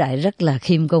đối đãi rất là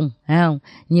khiêm cung, phải không?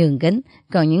 Nhường kính.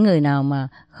 Còn những người nào mà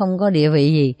không có địa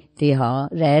vị gì thì họ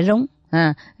rẻ rúng.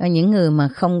 Những người mà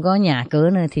không có nhà cửa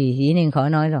nữa thì dĩ nhiên khỏi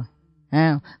nói rồi.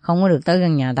 Không có được tới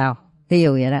gần nhà tao. Ví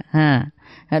dụ vậy đó.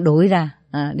 Đuổi ra.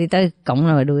 Đi tới cổng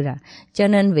rồi đuổi ra. Cho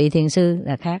nên vị thiền sư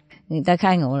là khác. Người ta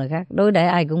khai ngộ là khác. Đối đãi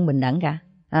ai cũng bình đẳng cả.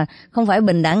 Không phải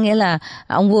bình đẳng nghĩa là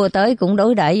ông vua tới cũng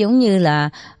đối đãi giống như là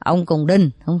ông cùng đinh.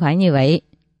 Không phải như vậy.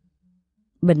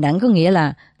 Bình đẳng có nghĩa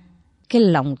là cái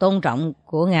lòng tôn trọng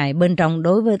của ngài bên trong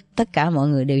đối với tất cả mọi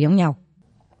người đều giống nhau.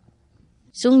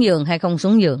 Xuống giường hay không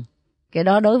xuống giường, cái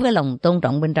đó đối với lòng tôn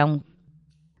trọng bên trong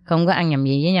không có ăn nhầm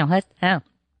gì với nhau hết.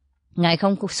 Ngài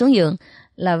không xuống giường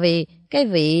là vì cái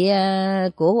vị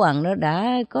của hoàng đó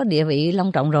đã có địa vị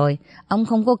long trọng rồi. Ông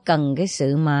không có cần cái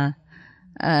sự mà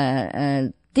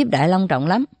tiếp đãi long trọng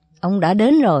lắm. Ông đã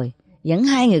đến rồi, dẫn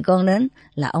hai người con đến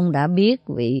là ông đã biết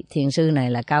vị thiền sư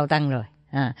này là cao tăng rồi.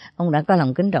 Ông đã có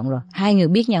lòng kính trọng rồi. Hai người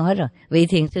biết nhau hết rồi. Vị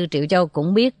thiền sư Triệu Châu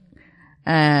cũng biết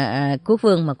Quốc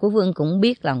Vương, mà Quốc Vương cũng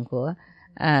biết lòng của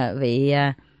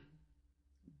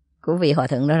vị hòa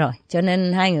thượng đó rồi. Cho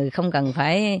nên hai người không cần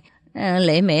phải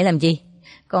lễ mễ làm chi.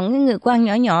 Còn những người quan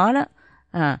nhỏ nhỏ đó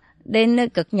đêm nó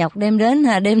cực nhọc đem đến,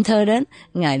 đêm thơ đến,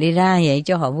 ngài đi ra vậy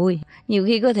cho họ vui. Nhiều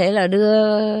khi có thể là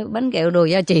đưa bánh kẹo đồ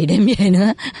gia trì đem về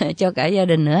nữa cho cả gia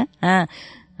đình nữa.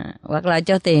 Hoặc là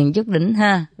cho tiền chút đỉnh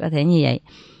có thể như vậy.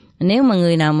 Nếu mà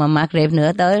người nào mà mặc rệp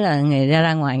nữa tới là người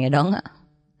ra ngoài người đón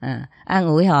an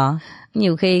ủi họ,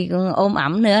 nhiều khi cũng ôm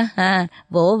ẩm nữa,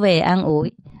 vỗ về an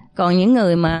ủi, Còn những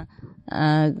người mà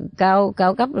cao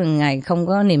cấp Ngài không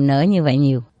có niềm nở như vậy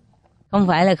nhiều. Không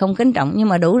phải là không kính trọng nhưng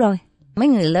mà đủ rồi. Mấy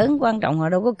người lớn quan trọng họ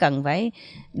đâu có cần phải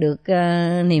được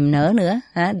niềm nở nữa,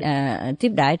 tiếp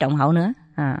đãi trọng hậu nữa.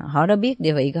 Họ đã biết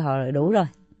địa vị của họ là đủ rồi.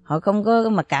 Họ không có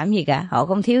mặc cảm gì cả, họ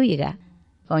không thiếu gì cả.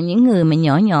 Còn những người mà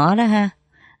nhỏ nhỏ đó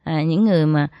những người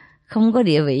mà không có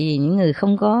địa vị gì, những người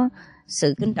không có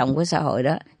sự kính trọng của xã hội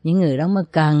đó, những người đó mới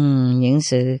cần những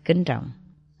sự kính trọng.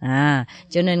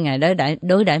 Cho nên Ngài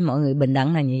đối đãi mọi người bình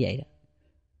đẳng là như vậy đó.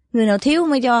 Người nào thiếu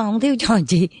mới cho, không thiếu cho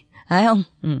gì, phải không?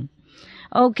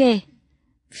 Ok,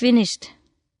 finished.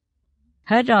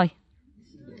 Hết rồi.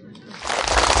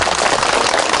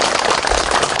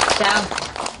 Sao?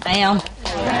 Hay không?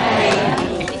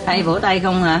 Hay vỗ tay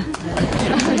không hả?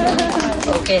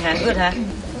 Ok hả? Good hả?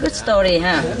 Good story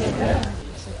ha.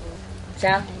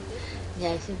 Sao? Dạ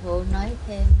sư phụ nói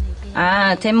thêm này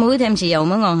kia. Thêm muối thêm xì dầu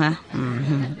mới ngon hả?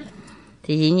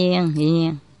 Thì dĩ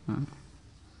nhiên.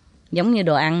 Giống như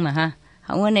đồ ăn mà ha.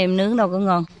 Không có nêm nướng đâu có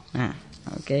ngon.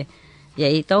 Ok.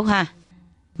 Vậy tốt ha.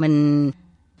 Mình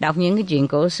đọc những cái chuyện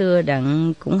cổ xưa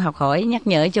đặng cũng học hỏi, nhắc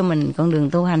nhở cho mình con đường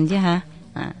tu hành chứ ha.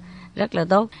 Rất là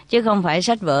tốt. Chứ không phải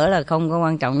sách vở là không có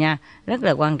quan trọng nha. Rất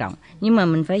là quan trọng. Nhưng mà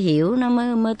mình phải hiểu nó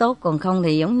mới tốt. Còn không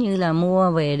thì giống như là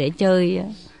mua về để chơi,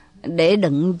 để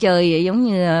đựng chơi giống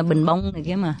như bình bông này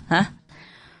kia mà. Hả?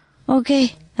 Ok.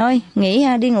 Thôi nghỉ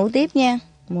đi ngủ tiếp nha.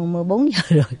 14 giờ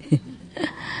rồi.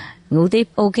 Ngủ tiếp.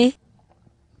 Ok.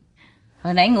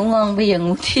 Hồi nãy ngủ ngon, bây giờ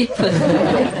ngủ tiếp.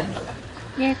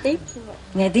 Nghe tiếp.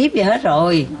 Nghe tiếp vậy hết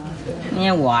rồi. Nghe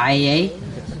hoài vậy.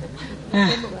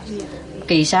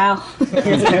 Kỳ sao?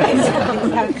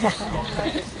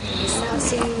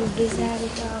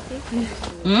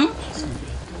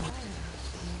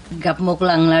 Gặp một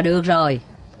lần là được rồi.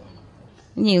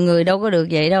 Nhiều người đâu có được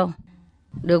vậy đâu.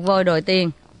 Được voi đòi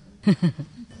tiền.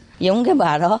 Giống cái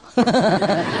bà đó.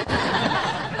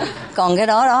 Còn cái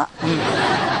đó.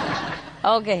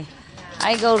 Ok,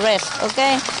 I go rest,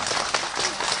 ok?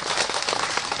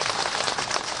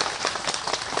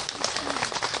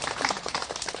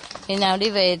 Khi nào đi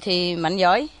về thì mạnh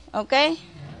giỏi, ok?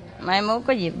 Mai mốt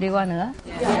có dịp đi qua nữa.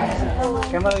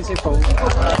 Cảm ơn sư phụ.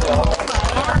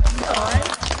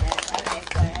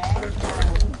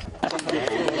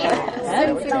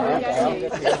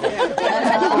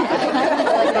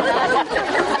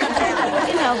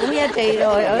 Cái nào cũng giá trị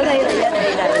rồi, ở đây là giá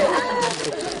trị này.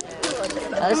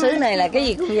 Ở xứ này là cái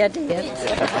gì cũng giá trị hết.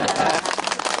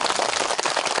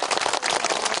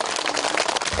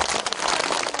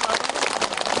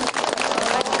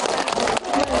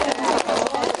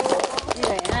 Như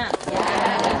vậy ha.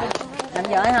 Làm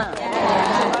giỏi ha.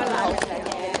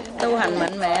 Tu hành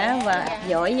mạnh mẽ và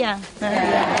giỏi giang.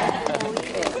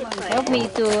 Help me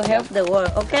to help the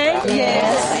world, ok?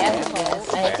 Yes.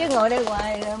 Chứ ngồi đây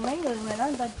hoài mấy người mà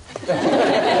nói tin.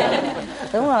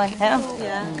 Đúng rồi, thấy không?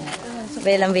 Dạ.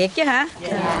 Về làm việc chứ hả?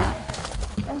 Dạ.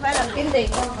 Không phải làm kiếm tiền,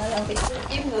 không phải làm việc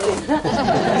kiếm người.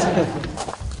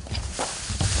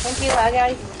 Thank you,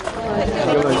 guys.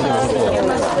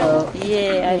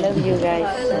 Yeah, I love you guys.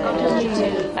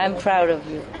 I'm proud of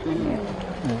you.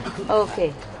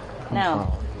 Okay. Now,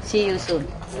 see you soon.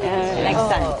 Next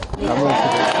time.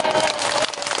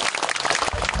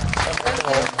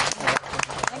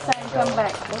 Next time, come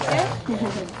back, okay?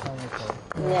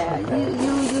 Yeah,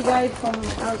 you guys from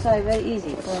outside very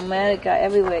easy. From America,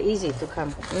 everywhere easy to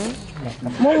come.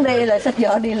 Muốn đi là xách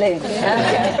giỏ đi liền.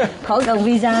 Khỏi cần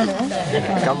visa nữa.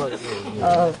 Cảm ơn.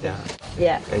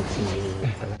 Dạ. Em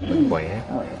xin khỏe.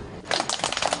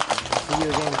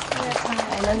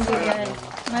 I love you guys.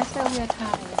 Myself, we are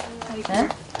Thai.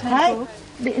 Hi.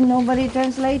 Nobody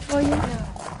translate for you?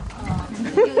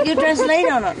 You translate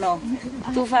or not? No.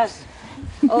 Too fast.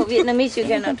 Oh, Vietnamese you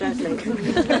cannot translate.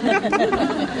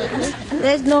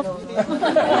 There's no.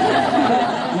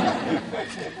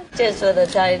 Just for the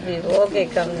Thai people. Okay,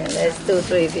 come here. There's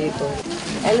 2-3 people.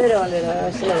 A little,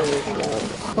 slowly.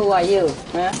 Who are you?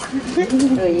 Huh?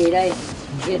 Người gì đây?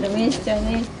 Vietnamese,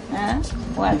 Chinese?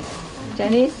 What?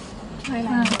 Chinese?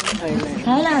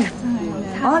 Thailand.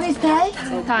 All is Thai?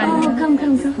 Thai. Oh, come.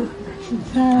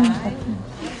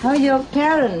 How are your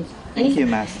parents? Thank you,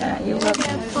 Master. You were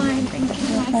Fine, thank you,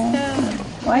 Master.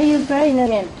 Why are you crying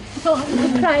again?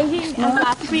 I'm crying. I'm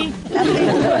laughing.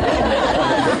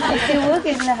 You still work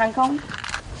in hàng không?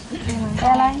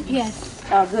 Airline? Yes.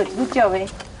 Oh, good job, eh?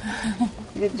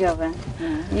 Good job, eh?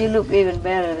 You look even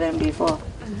better than before.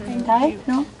 Thai?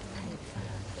 No?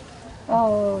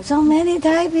 Oh, so many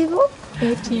Thai people?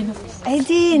 18.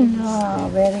 18. Oh,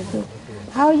 very good.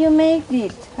 How you make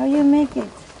it? How you make it?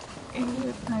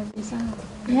 Thai visa.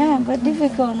 Yeah, but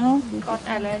difficult, no? Got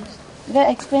Island.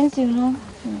 Very expensive, no?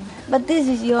 But this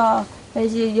is your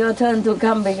turn to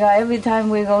come because every time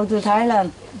we go to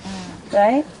Thailand,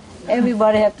 right?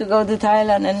 Everybody have to go to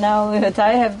Thailand, and now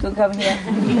Thai have to come here.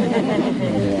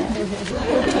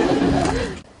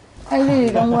 I really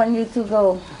don't want you to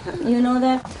go. You know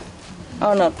that?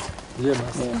 Or not?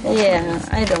 Yeah,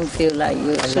 I don't feel like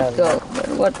you should go, but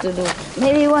what to do?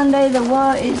 Maybe one day the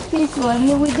world is peaceful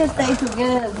and we just stay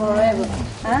together forever.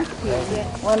 Huh?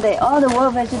 One day all the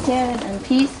world vegetarian and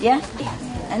peace, yeah?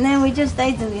 And then we just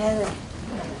stay together.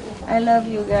 I love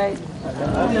you guys.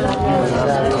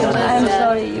 I'm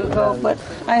sorry you go, but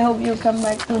I hope you come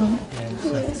back soon.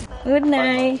 Good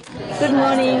night. Good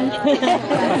morning.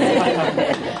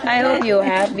 I hope you're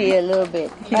happy a little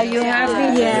bit. Are you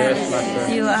happy? Yes.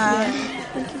 You are.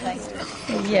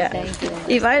 Yeah.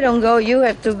 If I don't go, you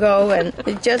have to go, and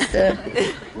it's just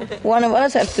one of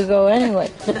us have to go anyway,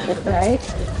 right?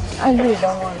 I really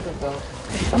don't want to go.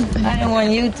 I don't want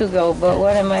you to go, but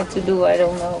what am I to do? I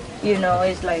don't know. You know,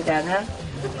 it's like that, huh?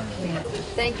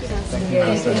 Thank you.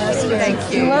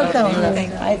 Thank you. You're welcome.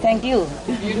 I thank you.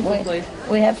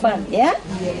 We have fun. Yeah?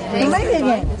 Come back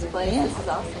again.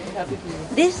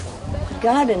 This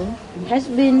garden has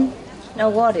been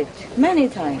awarded many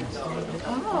times.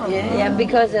 Oh. Yeah,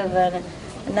 because of a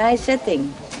nice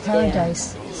setting.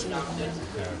 Paradise.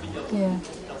 Yeah.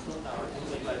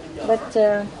 But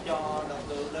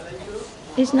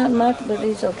it's not much, but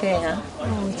it's okay, huh?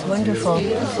 Oh, it's wonderful.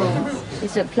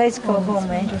 It's a place called home,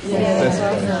 eh?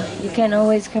 You can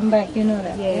always come back, you know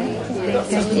that.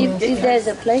 If there's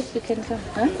a place, you can come.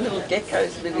 Huh? Little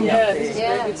geckos living up there.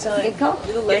 Yeah. Gecko?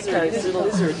 Little geckos, little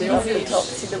lizards. They're off the top,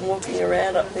 see them walking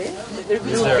around up there. They're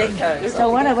little geckos. So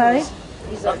what about it?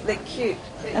 They're cute.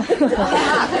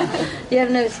 You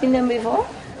have never seen them before?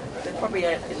 They're probably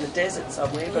out in the desert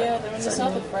somewhere. But Yeah, they're in the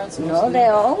south of France. No,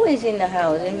 they're always in the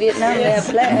house. In Vietnam, they're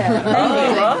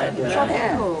plenty. right.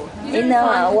 Yeah. In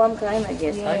a warm climate,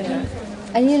 yes. Okay.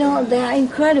 And you know, they are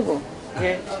incredible.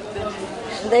 Yeah.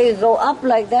 They go up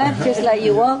like that, just like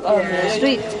you walk on the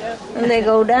street. And they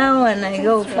go down and they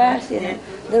go fast, you know.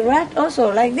 The rat also,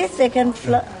 like this, they can,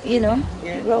 grow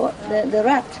up, the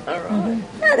rat. All right.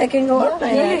 Yeah, they can go up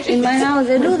like that. In my house,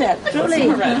 they do that, truly.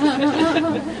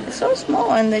 It's so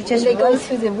small, and they just They go run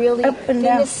through the really up and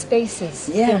down. thinnest spaces.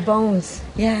 Yeah. Their bones.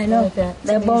 Yeah, I know. Like that. It's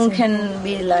Their bone amazing. can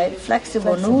be like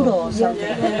flexible noodle or something.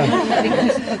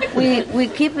 Because we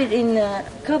keep it in a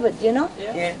cupboard, you know?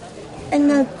 Yeah. And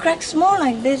the cracks small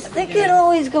like this, they can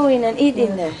always go in and eat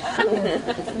in there.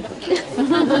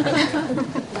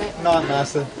 Night,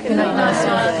 Master. Good night,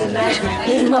 Master.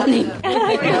 Good morning.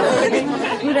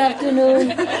 Good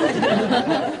afternoon.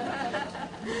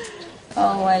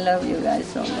 Oh, I love you guys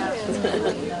so much.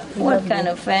 What kind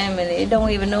of family? Don't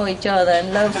even know each other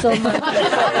and love so much.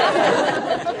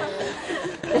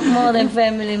 More than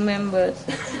family members.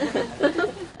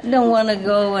 Don't want to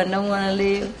go and don't want to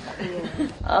leave.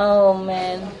 Oh,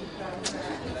 man.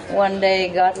 One day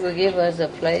God will give us a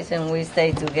place and we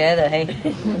stay together, hey?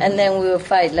 And then we will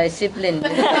fight like siblings.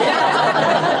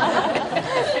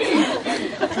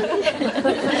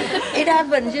 It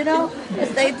happens, you know. You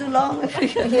stay too long,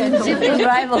 sibling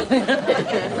rival.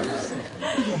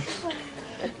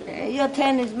 Your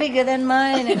tent is bigger than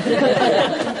mine.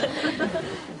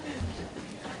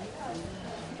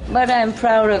 But I'm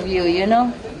proud of you, you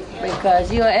know,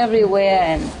 because you're everywhere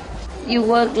and you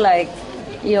work like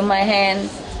you're my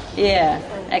hands. Yeah,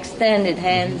 extended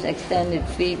hands, extended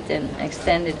feet, and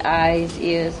extended eyes,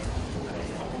 ears.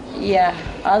 Yeah,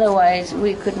 otherwise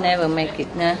we could never make it,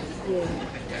 nah? Yeah.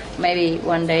 Maybe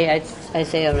one day I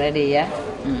say already, yeah?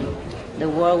 The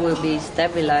world will be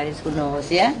stabilized, who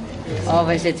knows, yeah? All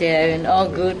vegetarian, all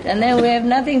good, and then we have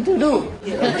nothing to do.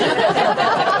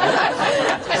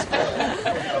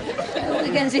 We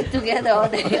can sit together all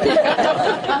day.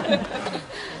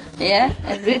 Yeah,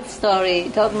 and read story,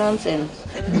 talk nonsense.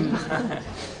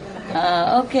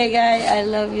 Okay, guy, I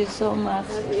love you so much.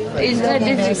 It's very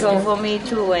difficult for me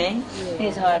too, eh?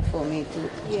 It's hard for me too.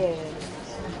 Yeah.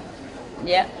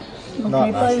 Yeah.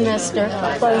 Okay, bye, Master.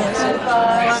 Bye, Master.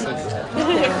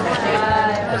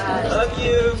 Love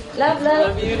you. Love.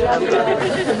 Love you. Love you.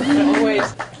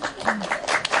 Always.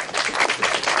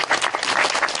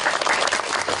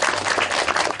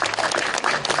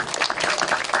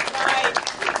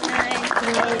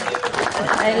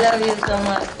 I love you so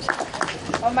much.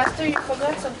 Oh, Master, you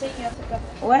forgot something. You have to go.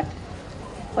 What?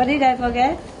 What did I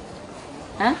forget?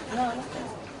 Huh?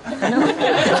 No.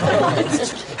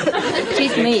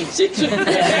 Teach me.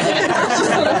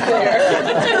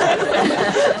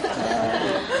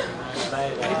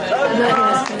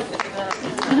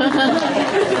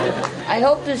 I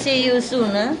hope to see you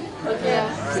soon, huh?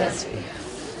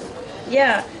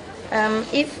 Yeah.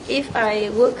 If I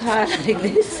work hard like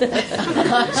this,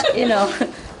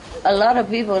 a lot of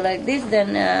people like this,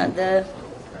 then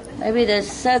maybe the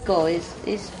circle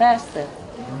is faster.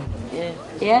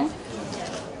 Yeah.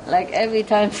 Like every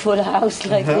time full house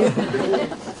like this.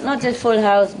 Not just full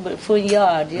house, but full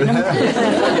yard, Okay,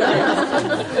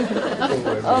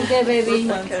 baby.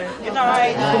 Good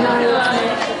night. Good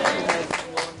night.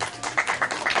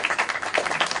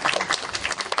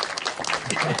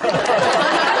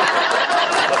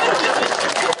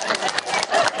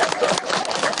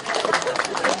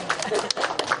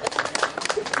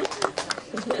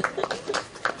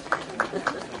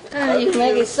 You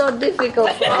make it so difficult.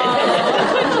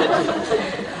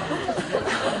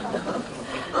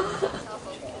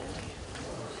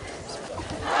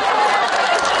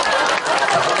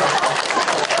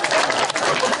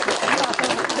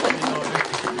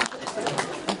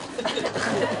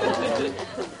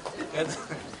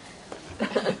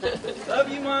 Love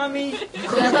you, Mommy.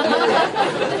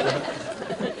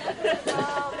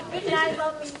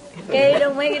 Okay,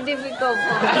 don't make it difficult.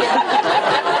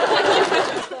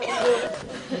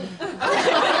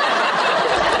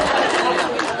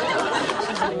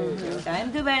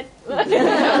 Time to bed.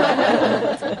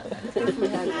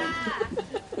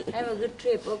 Have a good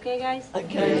trip, okay, guys? Take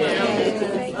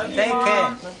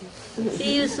care.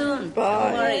 See you soon.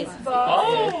 Bye.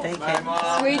 Bye. Take care.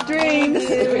 Sweet dreams.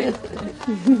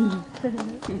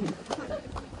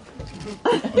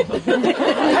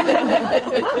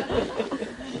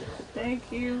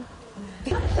 Thank you.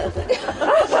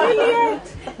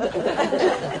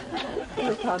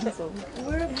 Rapunzel.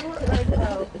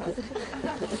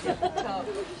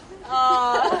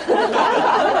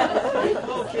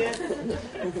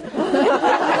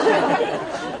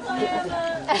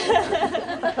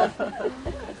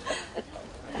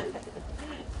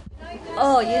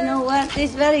 Oh, you know what?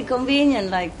 It's very convenient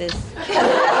like this.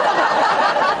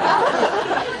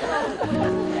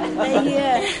 Stay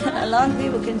here. A lot of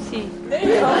people can see.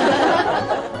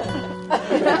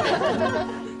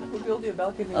 We'll build you a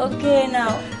balcony. Okay,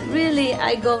 now, really,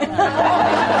 I go now.